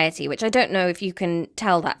anxiety, which I don't know if you can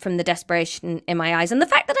tell that from the desperation in my eyes. And the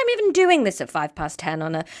fact that I'm even doing this at 10:05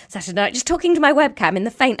 on a Saturday night, just talking to my webcam in the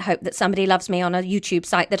faint hope that somebody loves me on a YouTube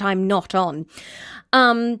site that I'm not on.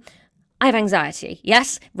 I have anxiety,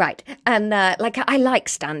 yes? Right. And, like, I like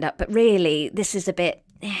stand-up, but really, this is a bit...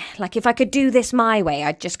 Like, if I could do this my way,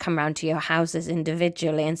 I'd just come round to your houses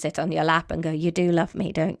individually and sit on your lap and go, you do love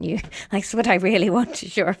me, don't you? That's what I really want,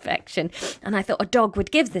 is your affection. And I thought a dog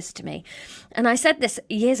would give this to me. And I said this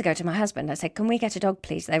years ago to my husband. I said, can we get a dog,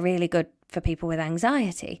 please? They're really good for people with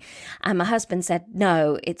anxiety. And my husband said,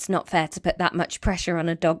 no, it's not fair to put that much pressure on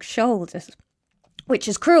a dog's shoulders. Which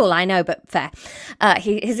is cruel, I know, but fair.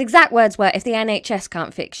 His exact words were, if the NHS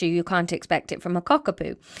can't fix you, you can't expect it from a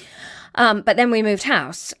cockapoo. But then we moved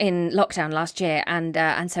house in lockdown last year,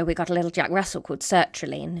 and so we got a little Jack Russell called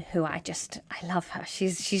Sertraline, who I love her.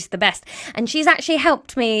 She's the best, and she's actually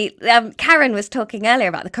helped me. Karen was talking earlier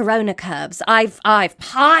about the corona curves. I've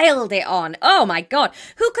piled it on. Oh my God,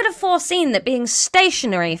 who could have foreseen that being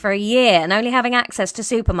stationary for a year and only having access to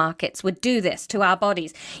supermarkets would do this to our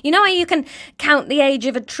bodies? You know how you can count the age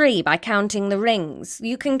of a tree by counting the rings?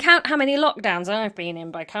 You can count how many lockdowns I've been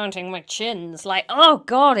in by counting my chins. Like, oh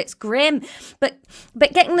God, it's grim. But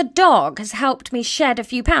getting the dog has helped me shed a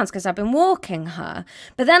few pounds because I've been walking her.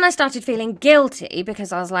 But then I started feeling guilty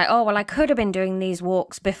because I was like, oh, well, I could have been doing these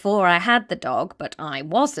walks before I had the dog, but I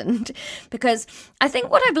wasn't. Because I think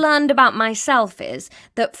what I've learned about myself is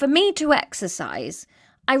that for me to exercise,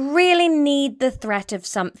 I really need the threat of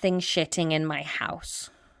something shitting in my house.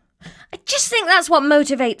 I just think that's what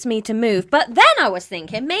motivates me to move. But then I was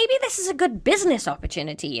thinking, maybe this is a good business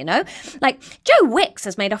opportunity, you know? Like, Joe Wicks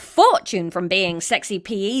has made a fortune from being sexy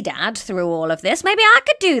PE dad through all of this. Maybe I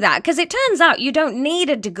could do that, because it turns out you don't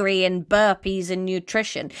need a degree in burpees and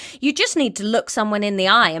nutrition. You just need to look someone in the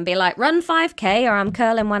eye and be like, run 5K or I'm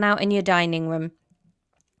curling one out in your dining room.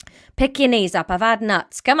 Pick your knees up, I've had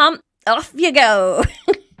nuts. Come on, off you go.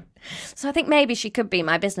 So I think maybe she could be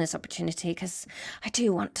my business opportunity, because I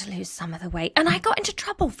do want to lose some of the weight. And I got into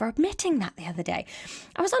trouble for admitting that the other day.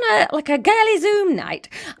 I was on a girly Zoom night,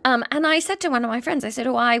 and I said to one of my friends, I said,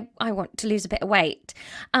 oh, I want to lose a bit of weight.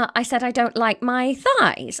 I said, I don't like my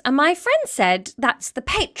thighs. And my friend said, that's the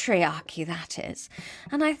patriarchy, that is.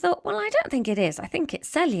 And I thought, well, I don't think it is. I think it's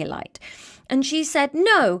cellulite. And she said,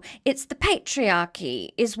 no, it's the patriarchy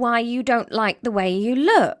is why you don't like the way you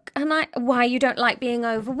look, and why you don't like being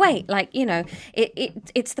overweight. Like, you know,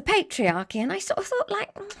 it's the patriarchy. And I sort of thought, like,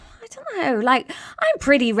 I don't know, like, I'm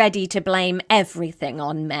pretty ready to blame everything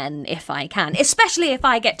on men if I can, especially if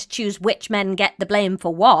I get to choose which men get the blame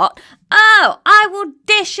for what. Oh, I will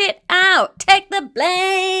dish it out. Take the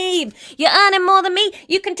blame. You're earning more than me.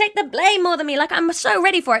 You can take the blame more than me. Like, I'm so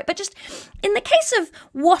ready for it. But just in the case of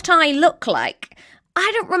what I look like, I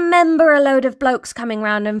don't remember a load of blokes coming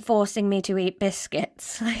round and forcing me to eat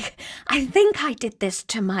biscuits. Like, I think I did this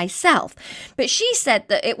to myself. But she said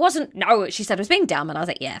that it wasn't... No, she said I was being dumb, and I was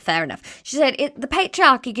like, yeah, fair enough. She said the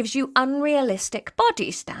patriarchy gives you unrealistic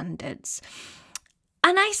body standards.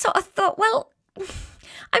 And I sort of thought, well...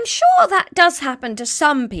 I'm sure that does happen to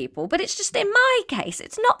some people, but it's just in my case.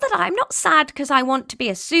 It's not that I'm not sad because I want to be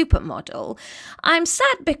a supermodel. I'm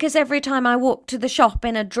sad because every time I walk to the shop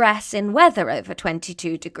in a dress in weather over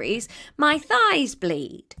 22 degrees, my thighs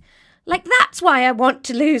bleed. Like, that's why I want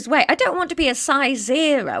to lose weight. I don't want to be a size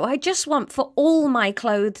 0. I just want for all my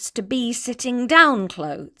clothes to be sitting down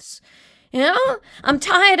clothes. You know, I'm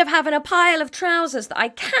tired of having a pile of trousers that I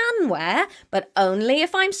can wear, but only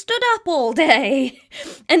if I'm stood up all day.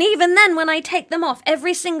 And even then, when I take them off,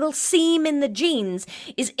 every single seam in the jeans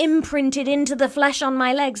is imprinted into the flesh on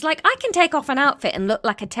my legs. Like, I can take off an outfit and look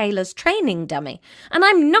like a tailor's training dummy. And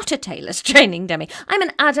I'm not a tailor's training dummy. I'm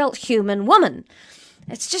an adult human woman.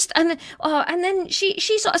 It's just, and then she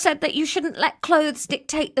sort of said that you shouldn't let clothes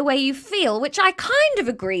dictate the way you feel, which I kind of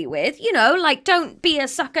agree with, you know, like, don't be a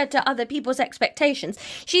sucker to other people's expectations.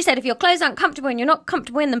 She said if your clothes aren't comfortable and you're not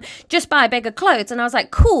comfortable in them, just buy bigger clothes. And I was like,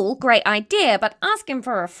 cool, great idea, but asking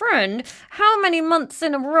for a friend, how many months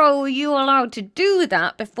in a row are you allowed to do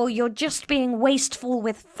that before you're just being wasteful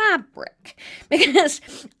with fabric? Because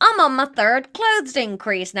I'm on my 3rd clothes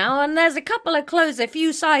increase now, and there's a couple of clothes a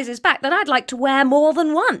few sizes back that I'd like to wear more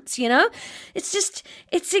than once, you know? It's just,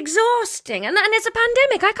 it's exhausting. And it's a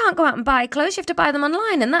pandemic. I can't go out and buy clothes. You have to buy them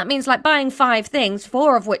online. And that means like buying 5 things,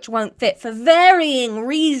 4 of which won't fit for varying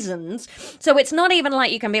reasons. So it's not even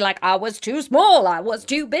like you can be like, I was too small, I was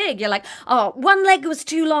too big. You're like, oh, one leg was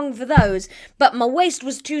too long for those, but my waist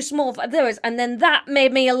was too small for those. And then that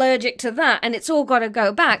made me allergic to that. And it's all got to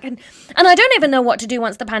go back. And I don't even know what to do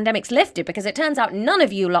once the pandemic's lifted, because it turns out none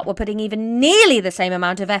of you lot were putting even nearly the same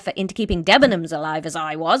amount of effort into keeping Debenhams alive as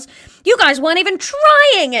I was. You guys weren't even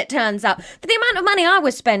trying, it turns out. For the amount of money I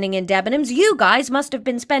was spending in Debenhams, you guys must have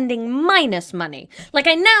been spending minus money. Like,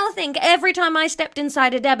 I now think every time I stepped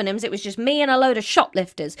inside a Debenhams, it was just me and a load of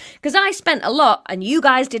shoplifters, because I spent a lot and you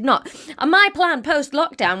guys did not. And my plan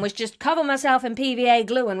post-lockdown was just cover myself in PVA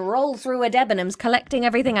glue and roll through a Debenhams collecting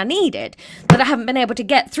everything I needed that I haven't been able to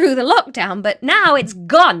get through the lockdown. But now it's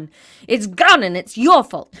gone. It's gone and it's your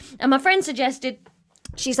fault. And my friend suggested,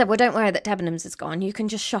 she said, well, don't worry that Debenhams is gone. You can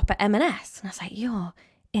just shop at M&S. And I was like, you're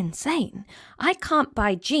insane. I can't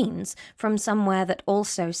buy jeans from somewhere that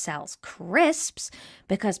also sells crisps,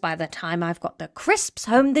 because by the time I've got the crisps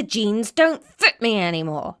home, the jeans don't fit me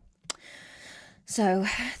anymore. So,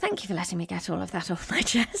 thank you for letting me get all of that off my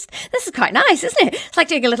chest. This is quite nice, isn't it? It's like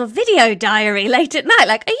doing a little video diary late at night.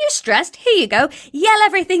 Like, are you stressed? Here you go. Yell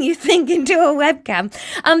everything you think into a webcam.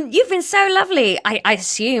 You've been so lovely. I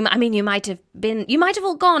assume, I mean, you might have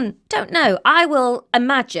all gone. Don't know. I will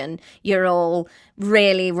imagine you're all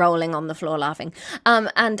really rolling on the floor laughing.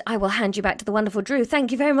 And I will hand you back to the wonderful Drew.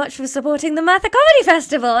 Thank you very much for supporting the Merthyr Comedy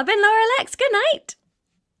Festival. I've been Laura Lex. Good night.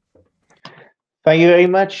 Thank you very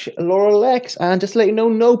much, Laura Lex. And just to let you know,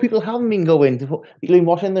 no, people haven't been going. People have been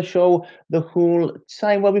watching the show the whole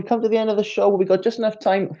time. Well, we've come to the end of the show. We've got just enough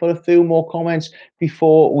time for a few more comments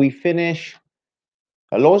before we finish.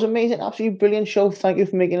 Laura's amazing, absolutely brilliant show. Thank you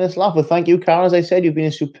for making us laugh. Well, thank you, Karen. As I said, you've been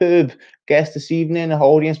a superb guest this evening, an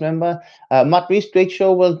audience member. Matt Reese, great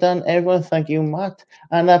show. Well done, everyone. Thank you, Matt.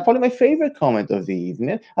 And probably my favourite comment of the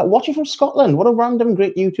evening, watching from Scotland. What a random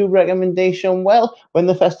great YouTube recommendation. Well, when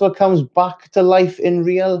the festival comes back to life in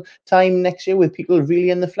real time next year with people really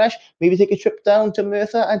in the flesh, maybe take a trip down to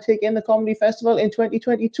Merthyr and take in the comedy festival in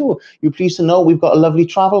 2022. You're pleased to know we've got a lovely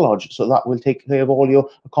travel lodge, so that will take care of all your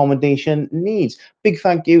accommodation needs. Big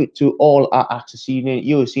thank you to all our acts this evening.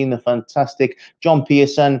 You have seen the fantastic John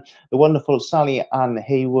Pearson, the wonderful Sally Ann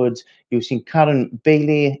Haywood, you've seen Karen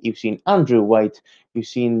Bailey, you've seen Andrew White, you've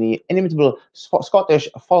seen the inimitable Scottish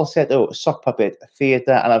falsetto sock puppet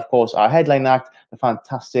theatre, and of course our headline act, the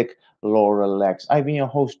fantastic Laura Lex. I've been your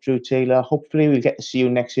host, Drew Taylor. Hopefully we'll get to see you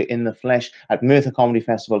next year in the flesh at Merthyr Comedy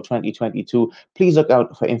Festival 2022. Please look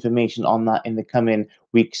out for information on that in the coming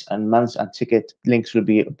weeks and months, and ticket links will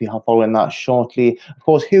be following that shortly. Of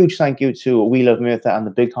course, huge thank you to We Love Merthyr and the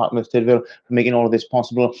Big Heart Merthyrville for making all of this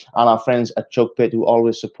possible, and our friends at Joke Pit who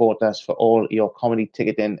always support us for all your comedy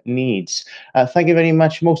ticketing needs. Thank you very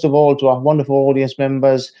much, most of all, to our wonderful audience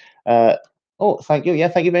members. Oh, thank you. Yeah,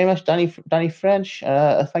 thank you very much, Danny French.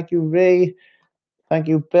 Thank you, Ray. Thank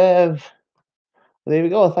you, Bev. There we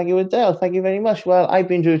go. Thank you, Adele. Thank you very much. Well, I've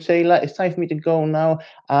been Drew Taylor. It's time for me to go now,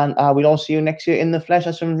 and we'll all see you next year in the flesh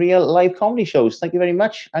at some real live comedy shows. Thank you very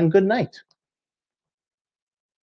much, and good night.